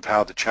 examples of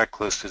how the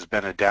checklist has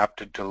been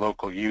adapted to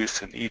local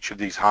use, and each of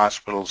these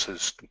hospitals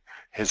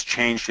has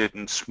changed it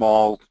in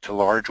small to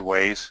large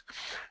ways.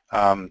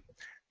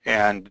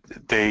 And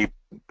they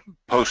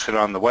post it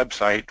on the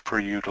website for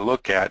you to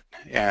look at,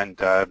 and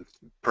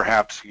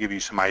perhaps give you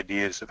some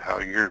ideas of how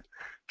your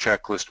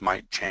checklist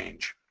might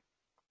change.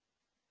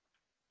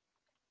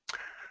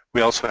 We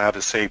also have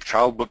a Safe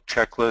Child Book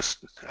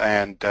checklist,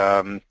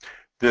 and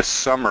this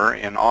summer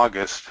in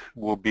August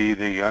will be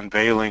the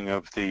unveiling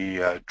of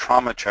the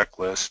trauma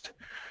checklist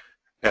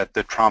at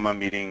the trauma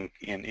meeting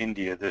in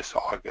India this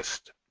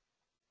August.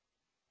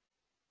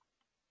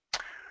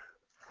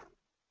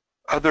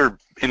 Other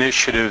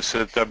initiatives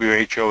that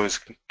WHO is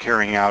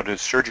carrying out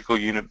is surgical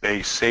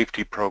unit-based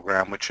safety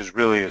program, which is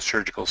really a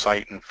surgical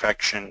site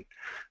infection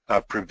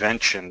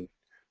prevention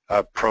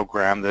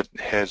program that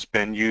has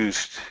been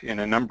used in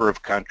a number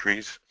of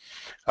countries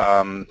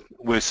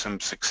with some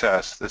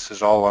success. This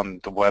is all on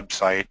the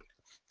website,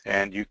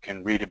 and you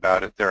can read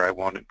about it there. I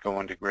won't go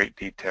into great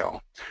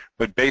detail.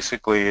 But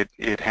basically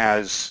it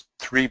has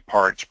 3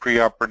 parts: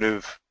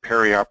 preoperative,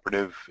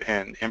 perioperative,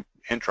 and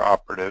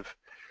intraoperative.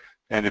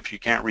 And if you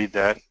can't read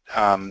that,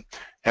 it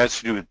has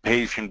to do with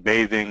patient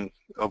bathing,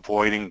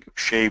 avoiding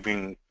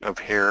shaving of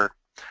hair,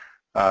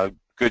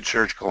 good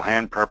surgical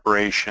hand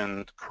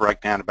preparation,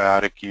 correct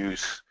antibiotic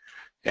use,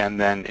 and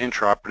then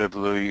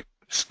intraoperatively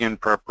skin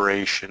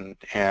preparation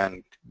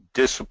and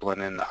discipline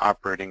in the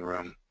operating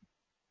room.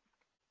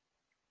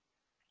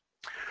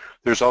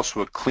 There's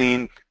also a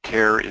Clean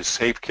Care is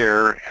Safe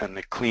Care and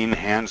the Clean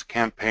Hands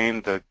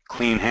campaign. The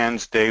Clean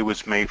Hands Day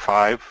was May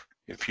 5,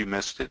 if you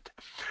missed it.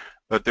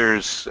 But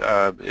there's,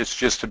 it's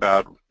just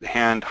about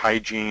hand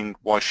hygiene,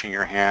 washing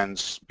your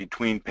hands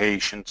between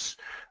patients,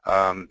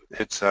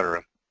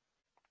 etc.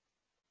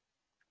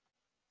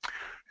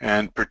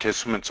 And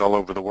participants all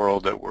over the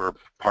world that were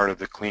part of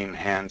the Clean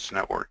Hands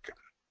Network.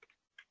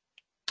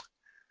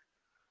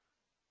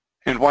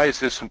 And why is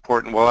this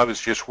important? Well, I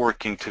was just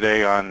working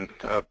today on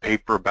a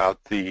paper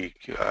about the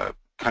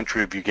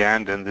country of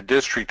Uganda and the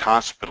district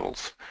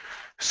hospitals.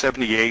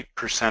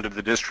 78% of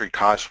the district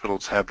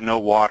hospitals have no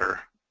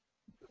water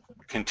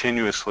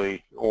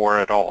continuously or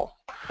at all.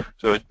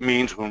 So it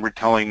means when we're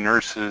telling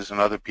nurses and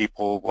other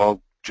people,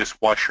 well,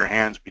 just wash your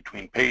hands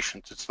between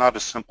patients. It's not a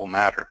simple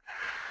matter.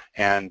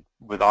 And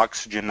with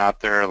oxygen not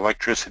there,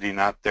 electricity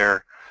not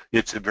there,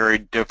 it's a very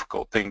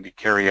difficult thing to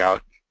carry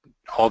out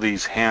all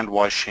these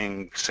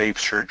hand-washing, safe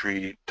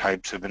surgery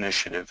types of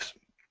initiatives.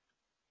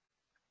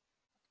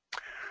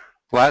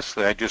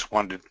 Lastly, I just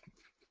wanted,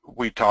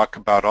 we talk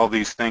about all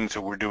these things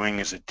that we're doing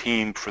as a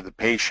team for the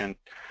patient,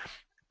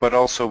 but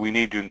also we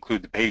need to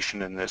include the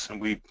patient in this,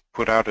 and we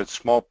put out a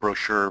small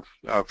brochure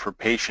for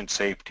patient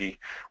safety,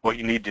 what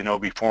you need to know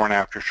before and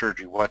after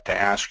surgery, what to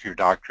ask your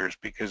doctors,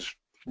 because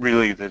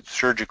really the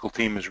surgical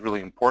team is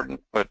really important,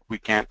 but we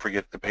can't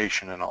forget the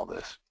patient in all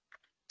this.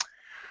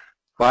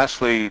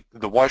 Lastly,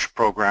 the WASH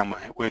program,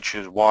 which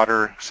is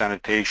water,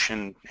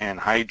 sanitation, and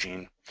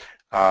hygiene,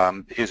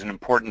 is an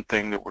important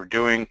thing that we're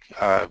doing.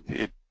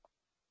 It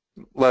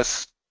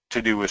less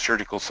to do with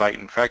surgical site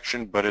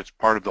infection, but it's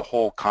part of the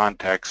whole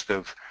context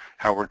of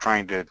how we're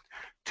trying to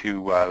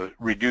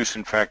reduce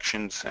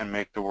infections and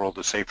make the world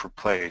a safer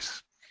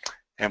place.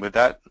 And with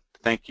that,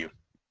 thank you.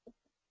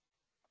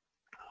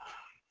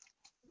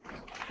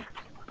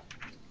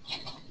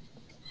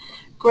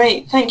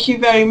 Great, thank you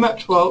very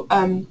much, Walt.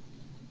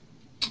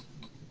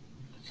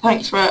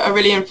 Thanks for a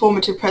really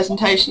informative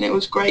presentation. It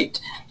was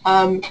great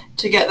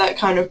to get that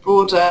kind of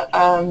broader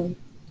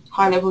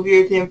high-level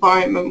view of the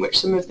environment which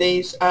some of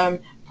these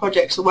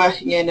projects are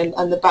working in,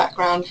 and the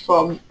background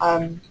from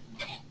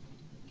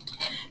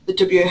the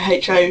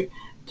WHO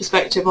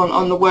perspective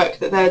on the work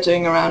that they're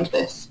doing around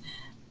this.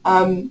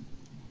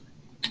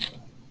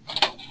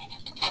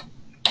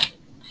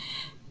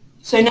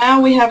 So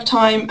now we have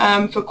time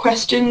for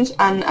questions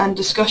and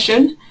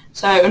discussion.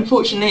 So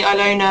unfortunately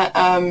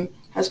Ilona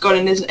has gone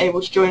and isn't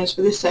able to join us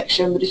for this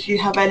section, but if you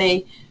have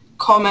any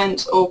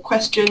comments or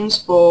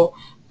questions for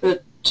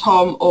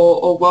Tom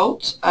or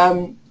Walt,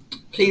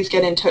 please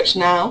get in touch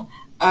now.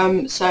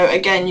 So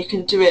again, you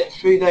can do it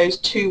through those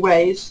two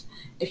ways.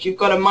 If you've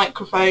got a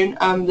microphone,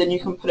 then you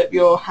can put up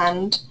your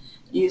hand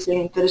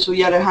using the little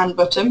yellow hand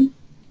button,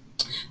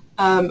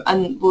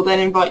 and we'll then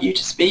invite you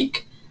to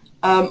speak.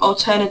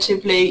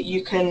 Alternatively,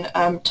 you can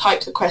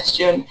type the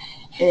question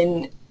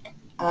in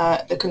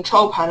the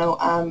control panel,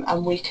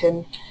 and we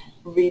can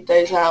read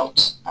those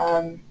out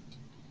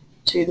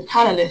to the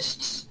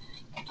panelists.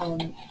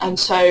 And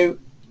so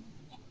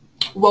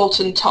Walt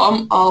and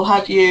Tom, I'll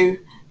have you,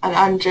 and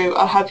Andrew,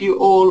 I'll have you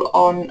all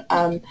on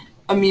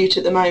unmute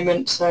at the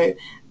moment, so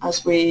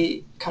as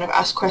we kind of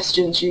ask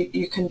questions,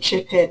 you can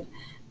chip in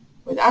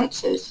with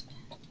answers.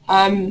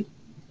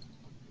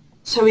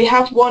 So we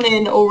have one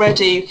in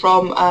already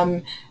from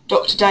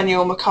Dr.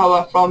 Daniel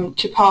Makawa from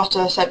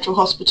Chipata Central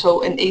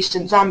Hospital in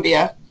eastern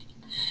Zambia.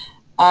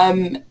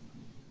 And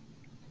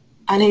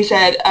he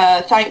said,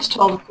 thanks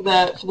Tom for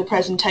the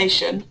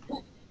presentation.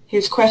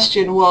 His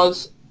question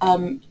was,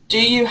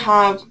 do you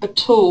have a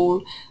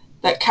tool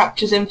that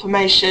captures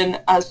information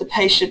as the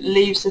patient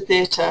leaves the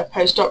theatre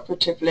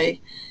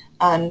post-operatively,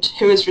 and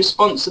who is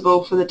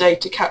responsible for the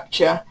data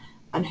capture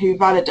and who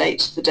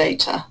validates the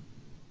data?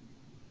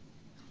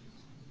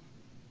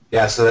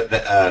 Yeah,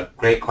 so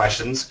great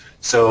questions.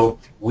 So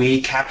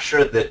we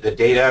capture the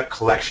data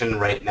collection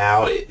right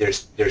now.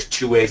 There's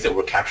two ways that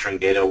we're capturing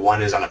data.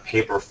 One is on a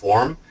paper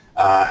form,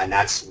 and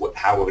that's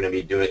how we're going to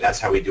be doing it. That's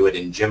how we do it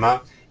in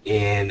Jimma.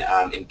 In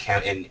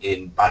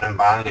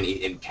Battambang and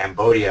in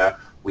Cambodia,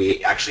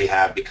 we actually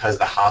have, because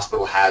the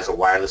hospital has a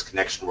wireless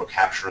connection, we're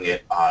capturing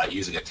it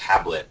using a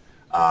tablet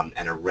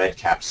and a red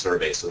cap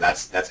survey. So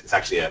it's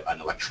actually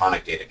an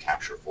electronic data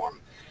capture form.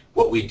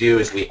 What we do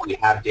is we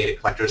have data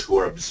collectors who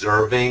are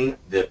observing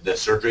the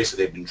surgery, so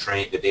they've been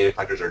trained. The data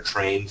collectors are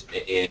trained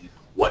in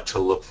what to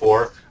look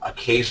for.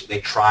 Occasionally,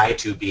 they try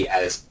to be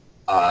as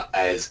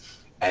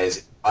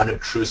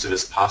unobtrusive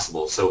as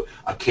possible. So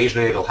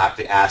occasionally, they'll have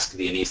to ask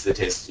the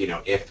anesthetist,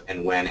 if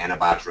and when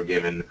antibiotics were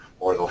given,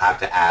 or they'll have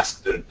to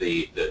ask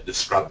the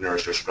scrub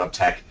nurse or scrub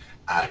tech,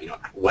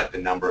 what the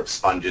number of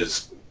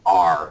sponges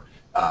are,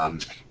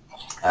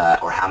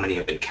 or how many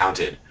have been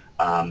counted.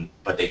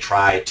 But they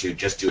try to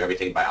just do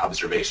everything by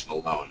observation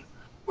alone.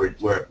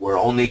 We're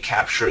only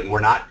capturing. We're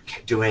not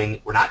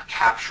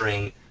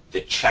capturing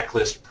the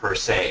checklist per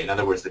se. In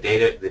other words, the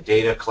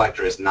data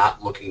collector is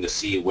not looking to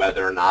see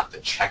whether or not the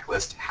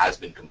checklist has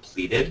been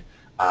completed.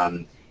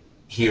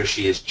 He or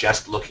she is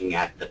just looking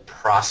at the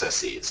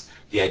processes.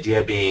 The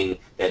idea being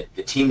that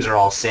the teams are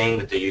all saying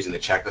that they're using the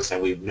checklist,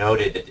 and we've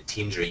noted that the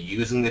teams are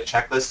using the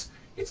checklist.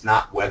 It's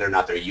not whether or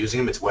not they're using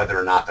them, it's whether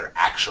or not they're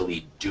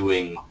actually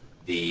doing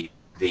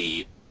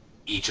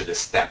each of the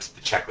steps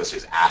the checklist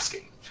is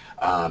asking.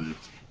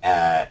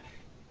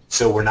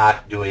 So we're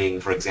not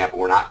doing, for example,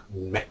 we're not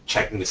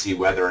checking to see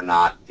whether or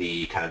not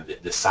the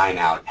sign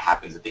out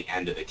happens at the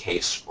end of the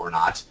case or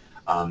not.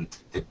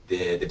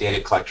 The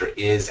data collector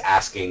is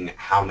asking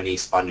how many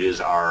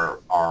sponges are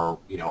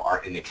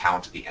in the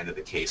count at the end of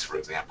the case, for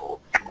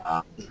example.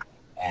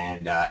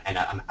 And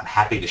I'm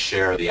happy to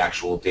share the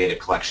actual data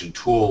collection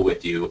tool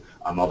with you,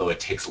 although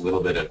it takes a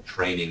little bit of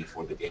training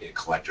for the data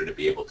collector to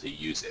be able to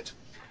use it.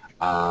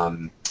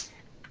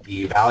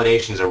 the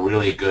validation is a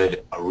really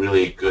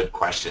good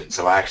question.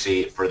 So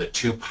actually, for the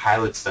 2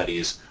 pilot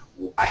studies,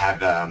 I have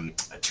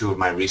 2 of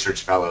my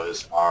research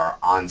fellows are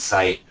on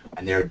site,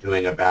 and they're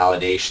doing a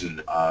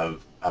validation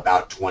of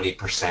about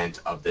 20%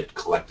 of the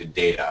collected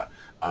data,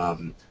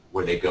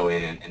 where they go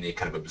in and they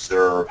kind of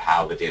observe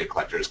how the data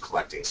collector is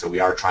collecting. So we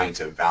are trying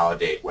to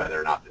validate whether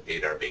or not the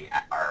data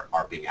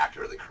are being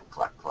accurately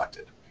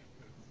collected.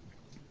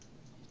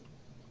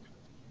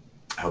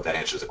 I hope that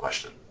answers the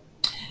question.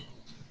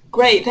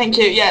 Great, thank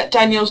you. Yeah,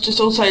 Daniel's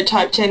just also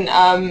typed in,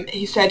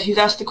 he said he's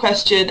asked the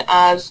question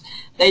as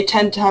they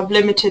tend to have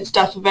limited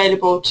staff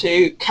available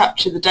to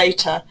capture the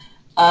data,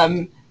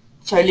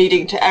 so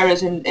leading to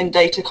errors in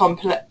data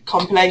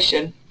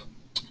compilation.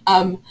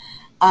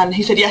 And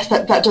he said, yes,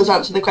 that does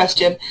answer the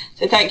question.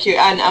 So thank you,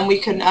 and we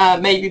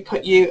can maybe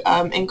put you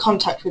in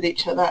contact with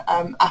each other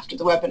after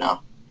the webinar.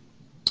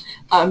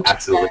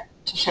 Absolutely.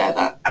 To share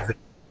that.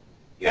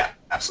 Yeah,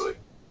 absolutely.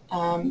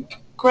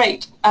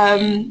 Great.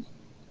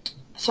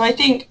 So I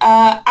think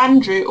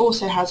Andrew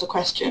also has a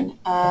question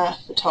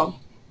for Tom.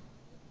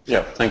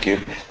 Yeah, thank you.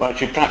 Well,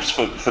 actually, perhaps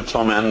for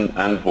Tom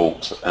and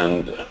Walt,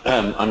 and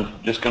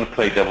I'm just going to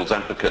play devil's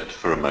advocate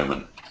for a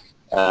moment,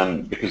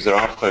 because there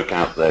are folk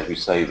out there who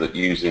say that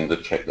using the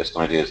checklist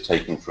ideas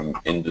taken from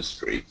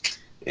industry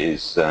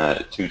is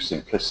too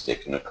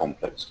simplistic in a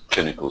complex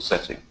clinical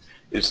setting.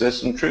 Is there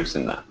some truth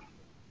in that?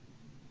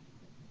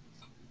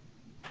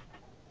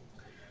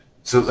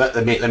 So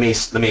let me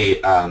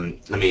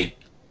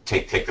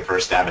take the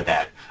first stab at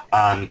that.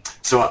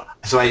 So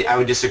I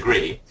would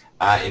disagree.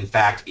 In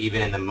fact,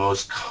 even in the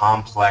most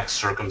complex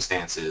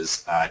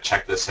circumstances,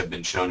 checklists have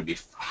been shown to be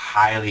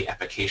highly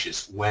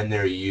efficacious when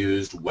they're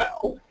used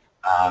well.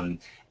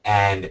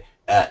 And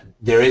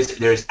there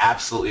is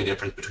absolutely a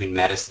difference between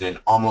medicine and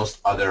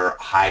almost other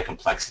high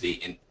complexity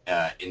in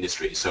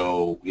industry.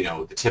 So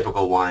the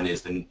typical one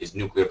is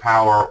nuclear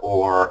power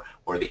or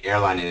the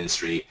airline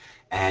industry.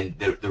 And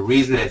the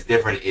reason that it's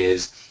different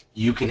is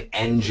you can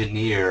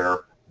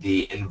engineer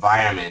the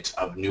environment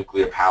of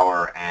nuclear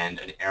power and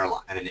an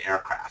airline and an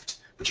aircraft,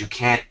 but you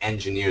can't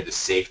engineer the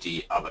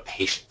safety of a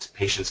patient.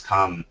 Patients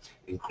come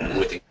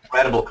with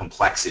incredible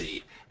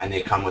complexity, and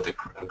they come with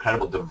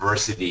incredible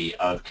diversity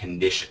of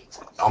conditions.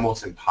 It's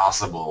almost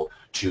impossible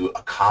to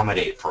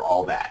accommodate for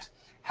all that.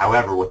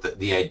 However, with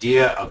the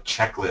idea of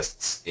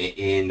checklists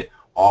in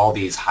all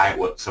these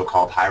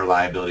so-called high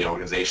reliability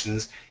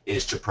organizations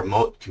is to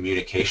promote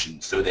communication,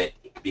 so that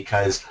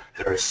because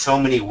there are so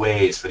many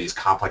ways for these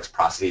complex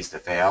processes to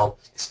fail,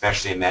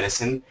 especially in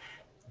medicine,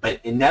 but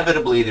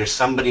inevitably there's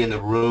somebody in the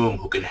room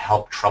who can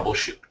help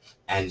troubleshoot.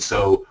 And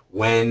so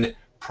when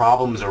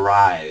problems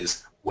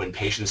arise, when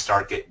patients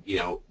start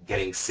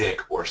getting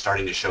sick or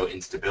starting to show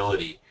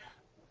instability,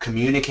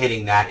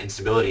 communicating that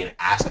instability and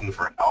asking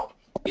for help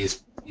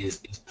is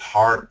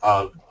part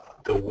of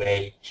the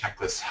way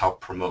checklists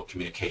help promote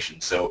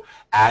communication. So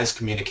as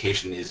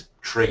communication is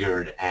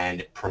triggered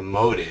and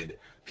promoted,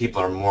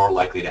 people are more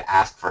likely to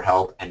ask for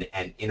help and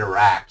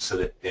interact so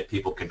that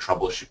people can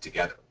troubleshoot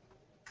together.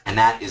 And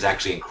that is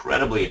actually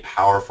incredibly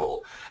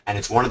powerful. And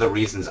it's one of the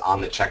reasons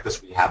on the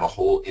checklist we have a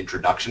whole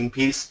introduction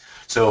piece.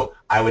 So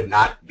I would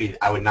not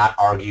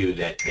argue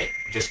that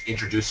just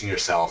introducing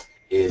yourself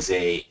is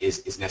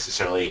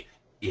necessarily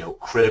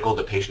critical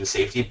to patient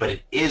safety, but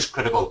it is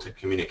critical to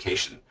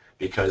communication,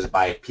 because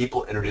by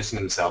people introducing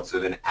themselves,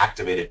 they're then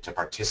activated to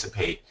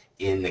participate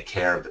in the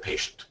care of the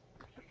patient.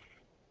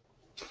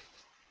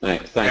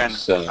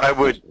 Thanks. And I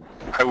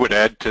would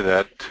add to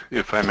that,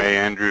 if I may,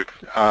 Andrew.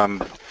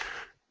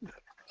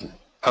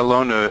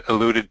 Ilona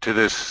alluded to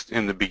this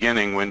in the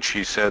beginning when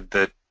she said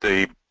that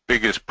the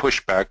biggest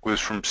pushback was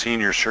from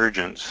senior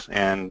surgeons,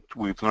 and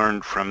we've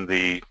learned from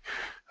the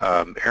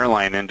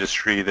airline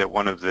industry that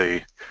one of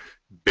the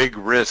big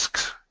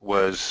risks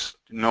was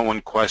no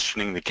one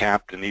questioning the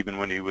captain even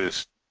when he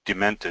was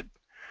demented.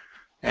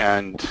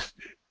 And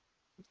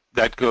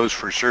that goes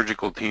for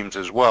surgical teams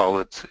as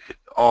well.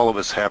 All of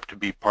us have to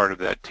be part of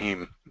that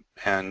team.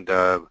 And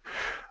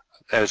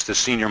as the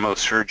senior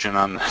most surgeon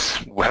on this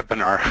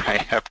webinar, I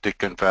have to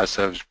confess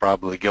I was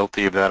probably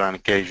guilty of that on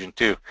occasion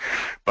too.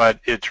 But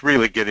it's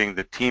really getting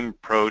the team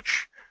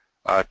approach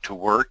to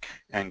work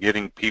and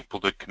getting people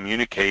to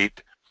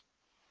communicate,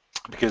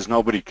 because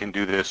nobody can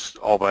do this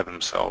all by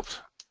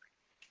themselves.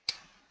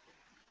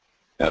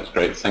 That's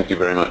great. Thank you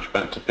very much.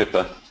 Back to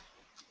Pippa.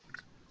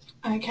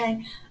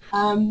 Okay.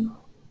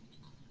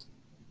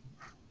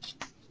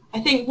 I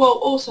think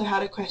Walt also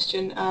had a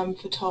question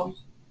for Tom.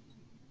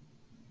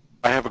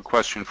 I have a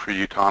question for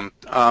you, Tom.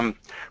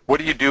 What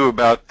do you do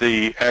about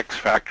the X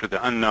factor,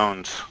 the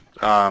unknowns?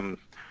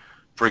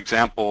 For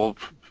example,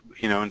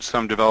 in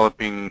some developed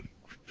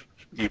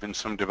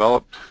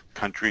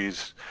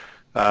countries,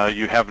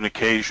 you have an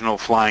occasional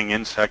flying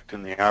insect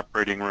in the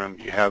operating room.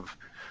 You have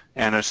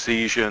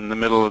anesthesia in the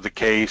middle of the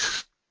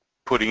case,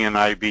 putting in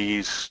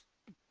IVs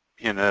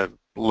in a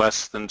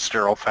less than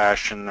sterile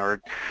fashion,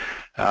 or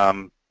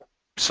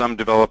some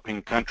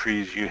developing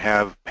countries, you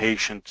have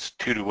patients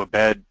two to a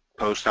bed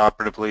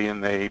post-operatively,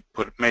 and they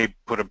may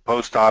put a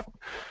post-op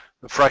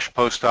fresh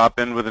post-op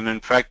in with an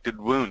infected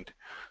wound.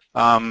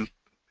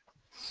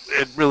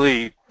 It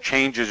really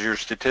changes your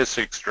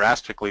statistics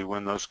drastically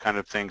when those kind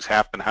of things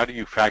happen. How do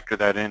you factor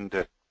that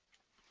into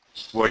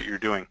what you're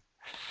doing?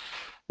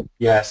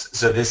 Yes,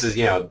 so this is,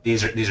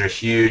 these are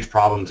huge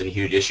problems and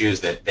huge issues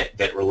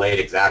that relate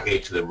exactly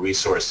to the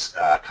resource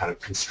kind of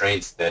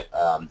constraints that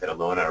that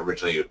Ilona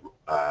originally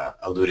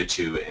alluded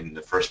to in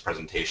the first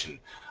presentation.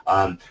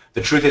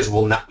 The truth is,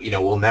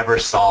 we'll never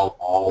solve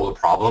all the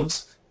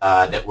problems.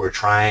 That we're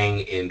trying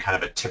in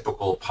kind of a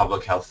typical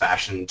public health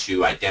fashion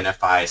to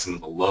identify some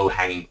of the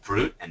low-hanging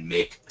fruit and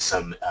make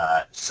some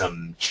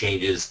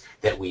changes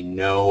that we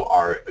know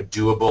are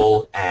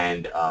doable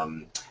and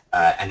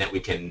that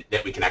we can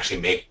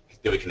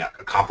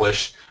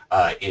accomplish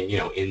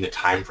in the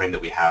time frame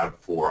that we have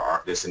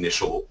for this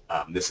initial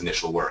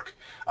work.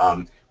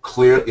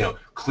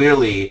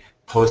 Clearly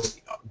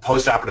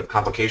post-operative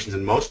complications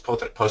and most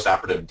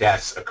post-operative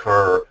deaths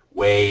occur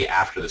way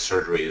after the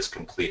surgery is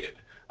completed.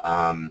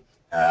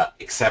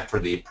 Except for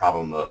the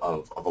problem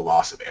of a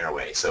loss of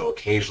airway. So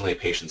occasionally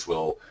patients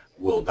will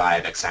die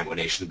of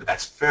exsanguination, but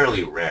that's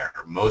fairly rare.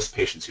 Most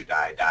patients who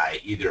die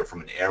either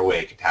from an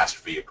airway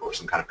catastrophe or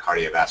some kind of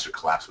cardiovascular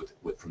collapse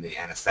from the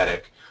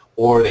anesthetic,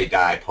 or they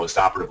die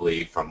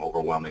post-operatively from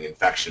overwhelming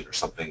infection or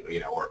something,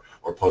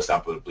 or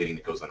post-operative bleeding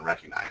that goes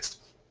unrecognized.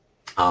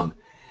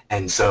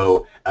 And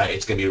so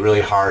it's going to be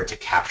really hard to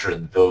capture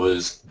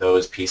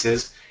those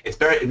pieces. It's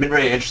been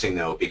very interesting,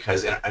 though,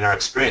 because in our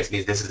experience,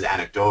 this is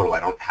anecdotal, I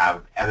don't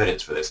have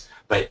evidence for this,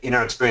 but in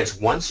our experience,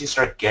 once you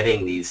start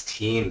getting these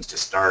teams to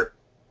start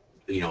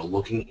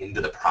looking into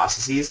the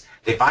processes,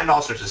 they find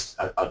all sorts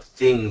of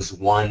things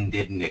one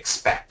didn't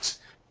expect,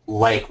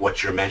 like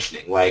what you're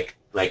mentioning, like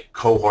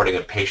cohorting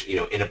of patients,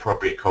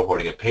 inappropriate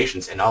cohorting of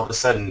patients, and all of a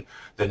sudden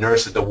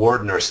the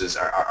ward nurses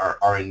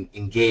are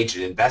engaged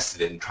and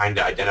invested in trying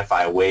to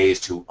identify ways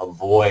to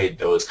avoid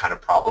those kind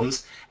of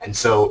problems. And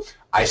so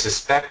I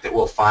suspect that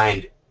we'll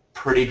find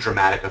pretty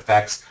dramatic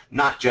effects,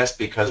 not just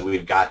because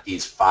we've got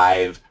these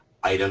 5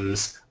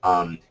 items,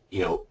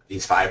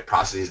 these 5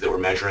 processes that we're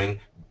measuring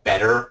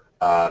better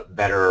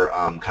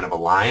kind of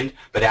aligned,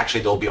 but actually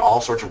there'll be all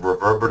sorts of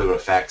reverberative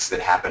effects that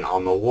happen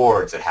on the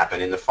wards, that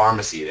happen in the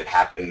pharmacy, that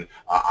happen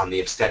on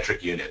the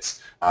obstetric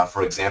units,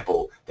 for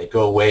example, that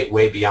go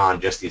way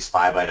beyond just these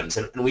 5 items.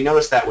 And we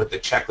noticed that with the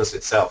checklist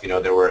itself.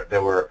 There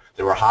were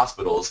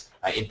hospitals,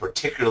 in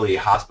particularly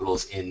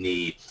hospitals in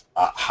the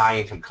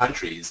high-income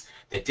countries,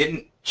 that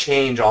didn't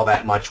change all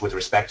that much with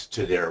respect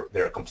to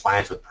their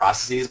compliance with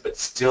processes, but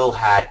still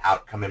had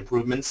outcome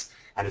improvements.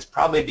 And it's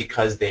probably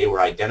because they were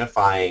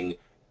identifying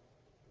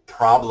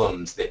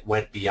problems that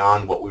went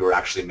beyond what we were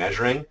actually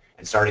measuring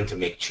and starting to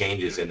make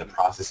changes in the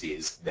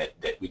processes that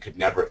we could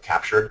never have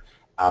captured,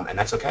 and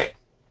that's okay.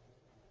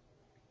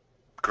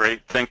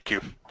 Great, thank you.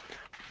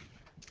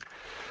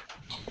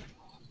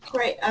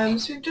 Great.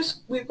 So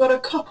we've got a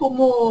couple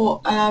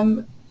more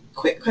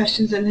quick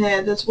questions in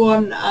here. There's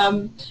one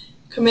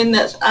come in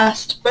that's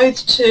asked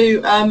both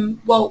to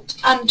Walt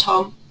and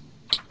Tom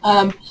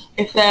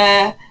if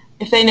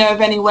they know of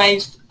any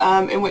ways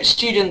in which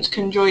students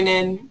can join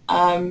in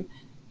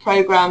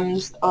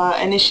programs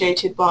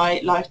initiated by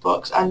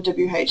Lifebox and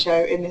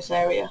WHO in this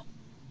area.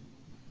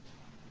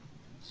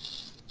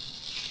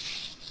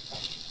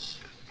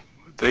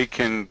 They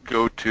can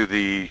go to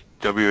the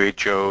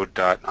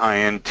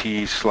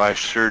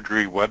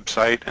who.int/surgery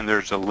website, and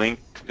there's a link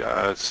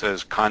that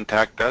says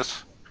contact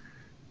us,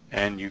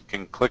 and you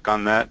can click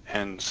on that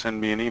and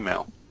send me an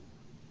email.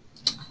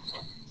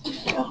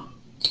 Yeah.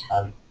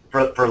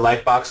 For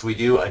Lifebox, we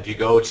do, if you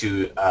go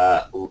to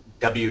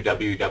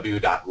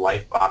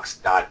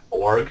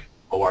www.lifebox.org,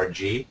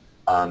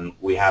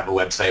 we have a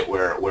website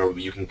where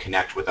you can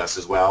connect with us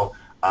as well.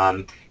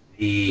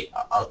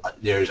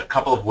 There's a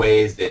couple of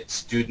ways that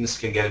students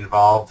can get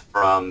involved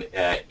from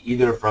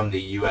either from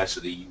the US or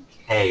the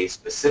UK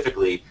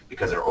specifically,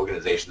 because our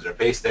organizations are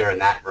based there,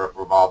 and that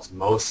revolves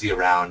mostly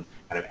around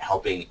kind of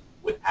helping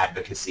with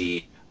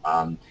advocacy,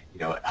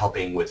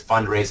 helping with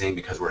fundraising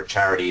because we're a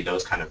charity,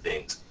 those kind of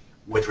things.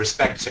 With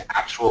respect to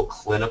actual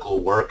clinical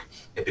work,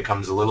 it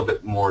becomes a little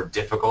bit more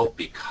difficult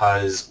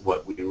because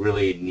what we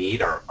really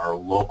need are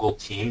local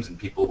teams and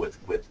people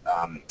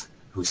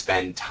who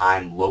spend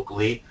time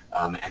locally,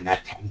 and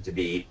that tends to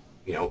be,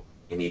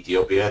 in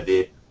Ethiopia,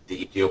 the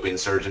Ethiopian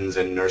surgeons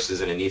and nurses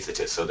and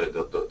anesthetists, so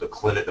the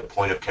point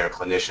of care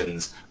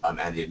clinicians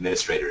and the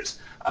administrators,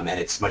 and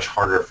it's much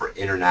harder for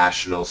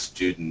international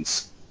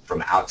students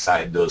from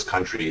outside those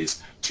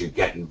countries to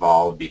get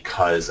involved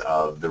because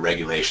of the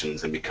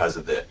regulations and because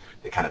of the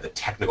kind of the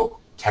technical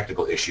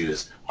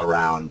issues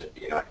around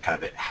what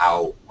kind of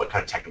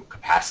technical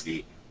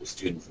capacity the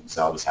students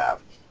themselves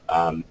have.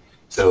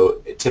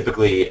 So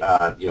typically,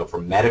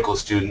 for medical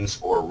students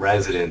or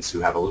residents who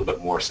have a little bit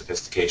more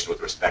sophistication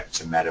with respect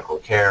to medical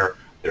care,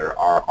 there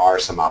are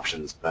some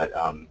options, but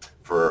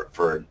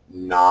for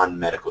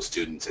non-medical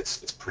students, it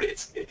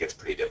gets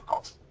pretty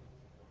difficult.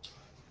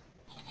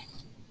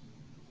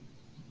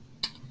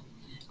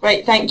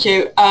 Great, thank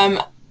you.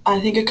 And I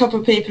think a couple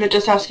of people are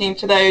just asking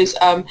for those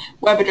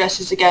web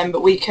addresses again,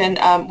 but we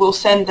can we'll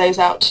send those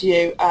out to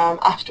you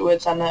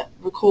afterwards, and a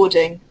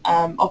recording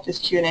of this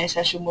Q&A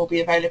session will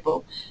be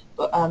available,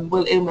 but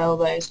we'll email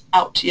those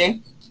out to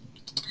you.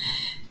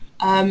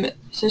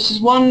 So this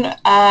is one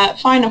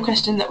final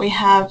question that we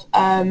have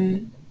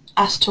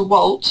asked to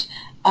Walt,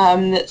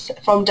 that's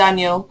from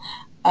Daniel,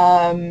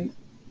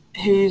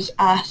 who's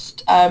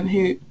asked,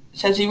 who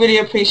says he really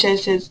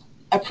appreciates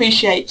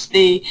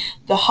the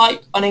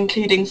hype on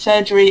including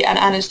surgery and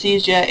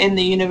anaesthesia in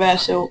the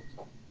universal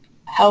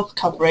health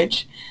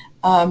coverage,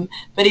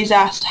 but he's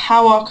asked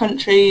how are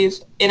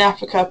countries in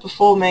Africa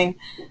performing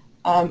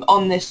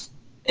on this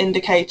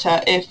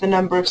indicator if the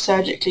number of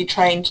surgically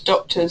trained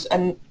doctors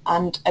and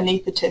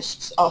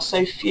anaesthetists are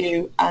so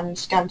few and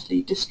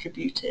scantily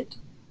distributed.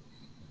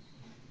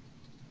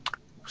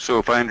 So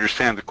if I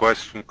understand the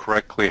question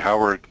correctly, how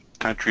are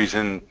countries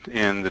in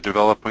the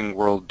developing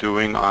world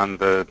doing on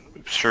the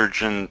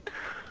surgeon,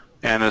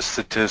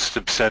 anesthetist,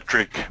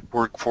 obstetric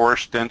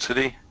workforce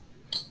density?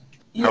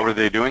 Yeah. How are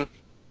they doing?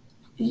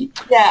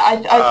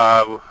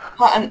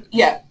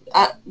 Yeah,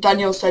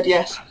 Daniel said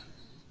yes.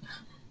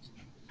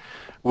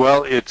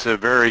 Well, it's a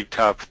very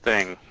tough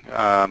thing.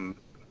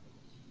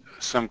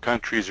 Some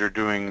countries are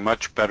doing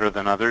much better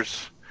than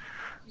others.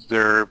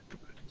 This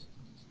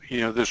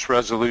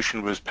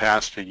resolution was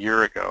passed a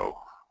year ago,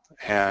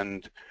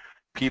 and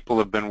people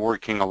have been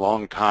working a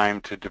long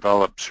time to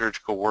develop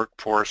surgical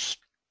workforce,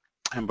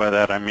 and by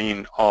that I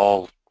mean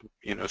all,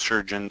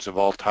 surgeons of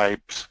all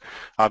types,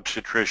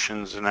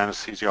 obstetricians and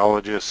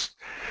anesthesiologists.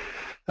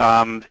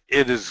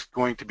 It is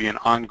going to be an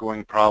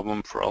ongoing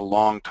problem for a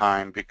long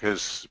time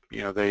because,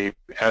 they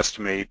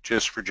estimate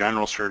just for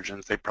general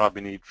surgeons they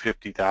probably need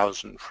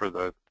 50,000 for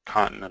the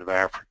continent of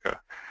Africa.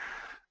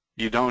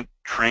 You don't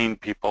train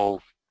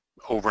people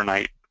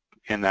overnight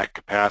in that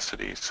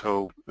capacity,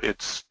 so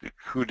it's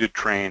who to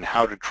train,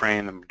 how to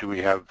train them. Do we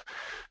have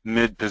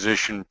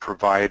mid-position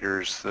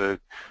providers, the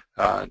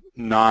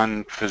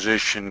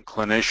non-physician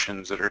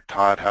clinicians that are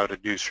taught how to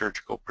do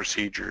surgical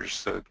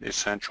procedures, the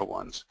essential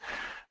ones?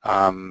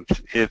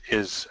 It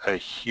is a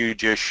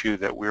huge issue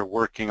that we're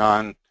working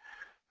on.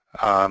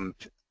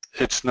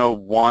 It's no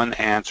one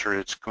answer.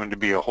 It's going to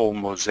be a whole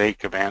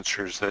mosaic of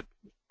answers, that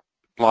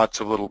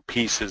lots of little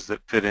pieces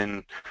that fit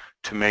in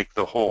to make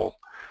the whole.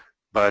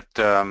 But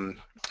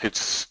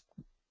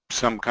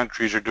some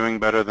countries are doing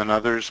better than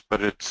others,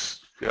 but it's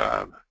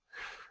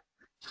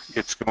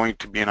going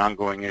to be an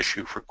ongoing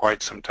issue for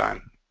quite some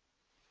time.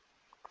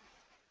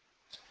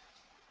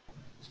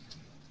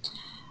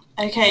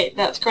 Okay,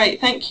 that's great.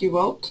 Thank you,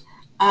 Walt.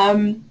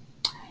 So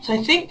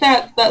I think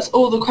that's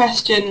all the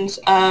questions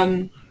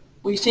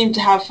we seem to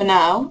have for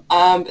now.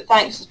 But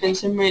thanks, it's been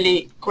some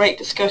really great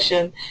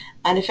discussion.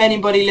 And if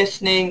anybody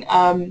listening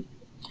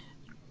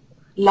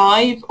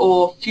live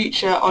or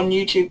future on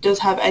YouTube does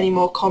have any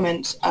more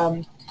comments,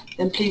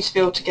 then please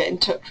feel to get in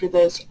touch with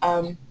us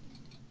at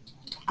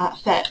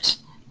THET.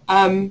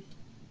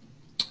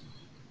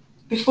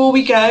 Before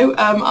we go,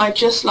 I'd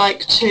just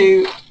like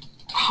to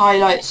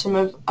highlight some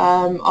of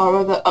our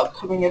other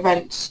upcoming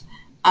events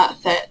at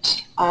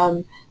THET.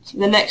 So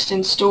the next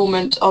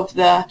instalment of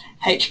the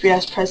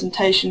HBS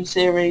presentation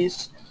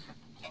series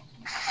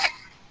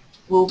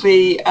will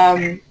be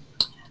a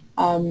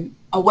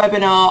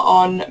webinar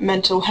on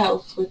mental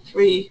health with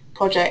 3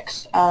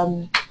 projects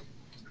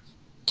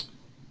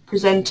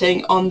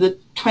presenting on the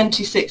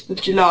 26th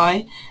of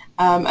July,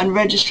 and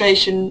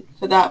registration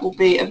for that will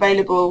be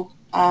available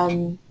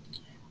on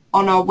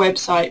our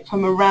website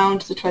from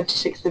around the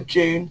 26th of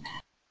June,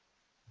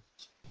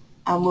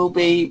 and will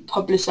be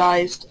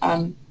publicised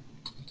on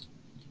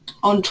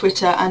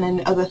Twitter and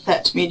in other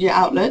THET media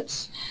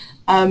outlets.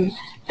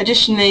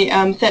 Additionally,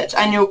 THET's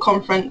annual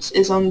conference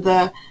is on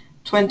the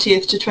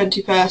 20th to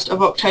 21st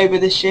of October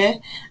this year,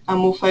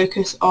 and will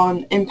focus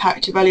on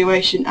impact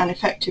evaluation and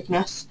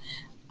effectiveness.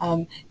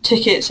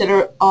 Tickets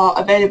that are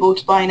available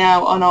to buy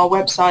now on our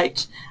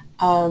website,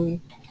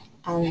 and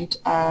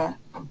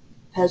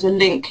there's a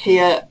link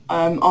here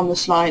on the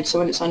slide, so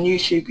when it's on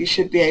YouTube you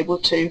should be able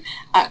to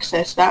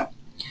access that.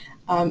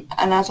 And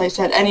as I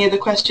said, any other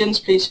questions,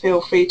 please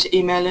feel free to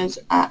email us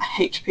at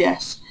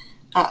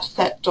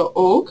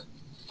hps@thet.org.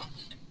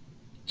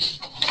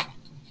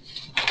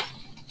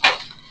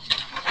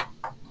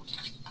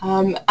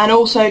 And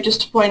also just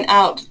to point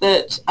out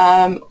that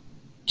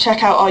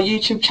check out our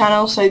YouTube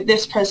channel. So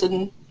this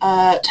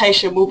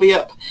presentation will be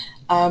up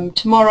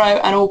tomorrow,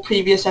 and all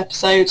previous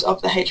episodes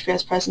of the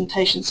HPS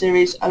presentation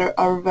series are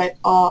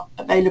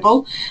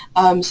available.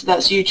 So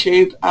that's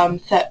YouTube,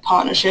 THET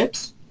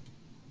Partnerships.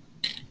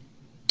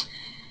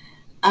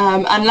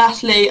 And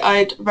lastly,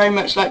 I'd very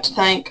much like to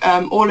thank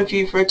all of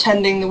you for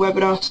attending the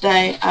webinar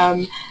today,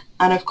 and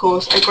of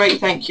course a great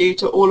thank you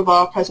to all of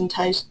our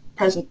presenters,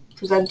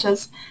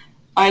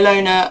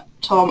 Ilona,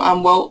 Tom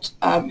and Walt,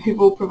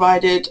 who've all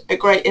provided a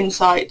great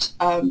insight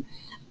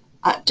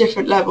at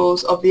different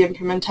levels of the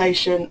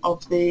implementation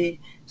of the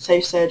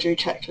Safe Surgery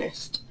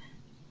Checklist.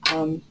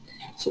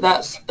 So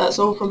that's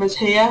all from us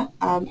here,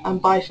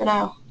 and bye for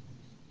now.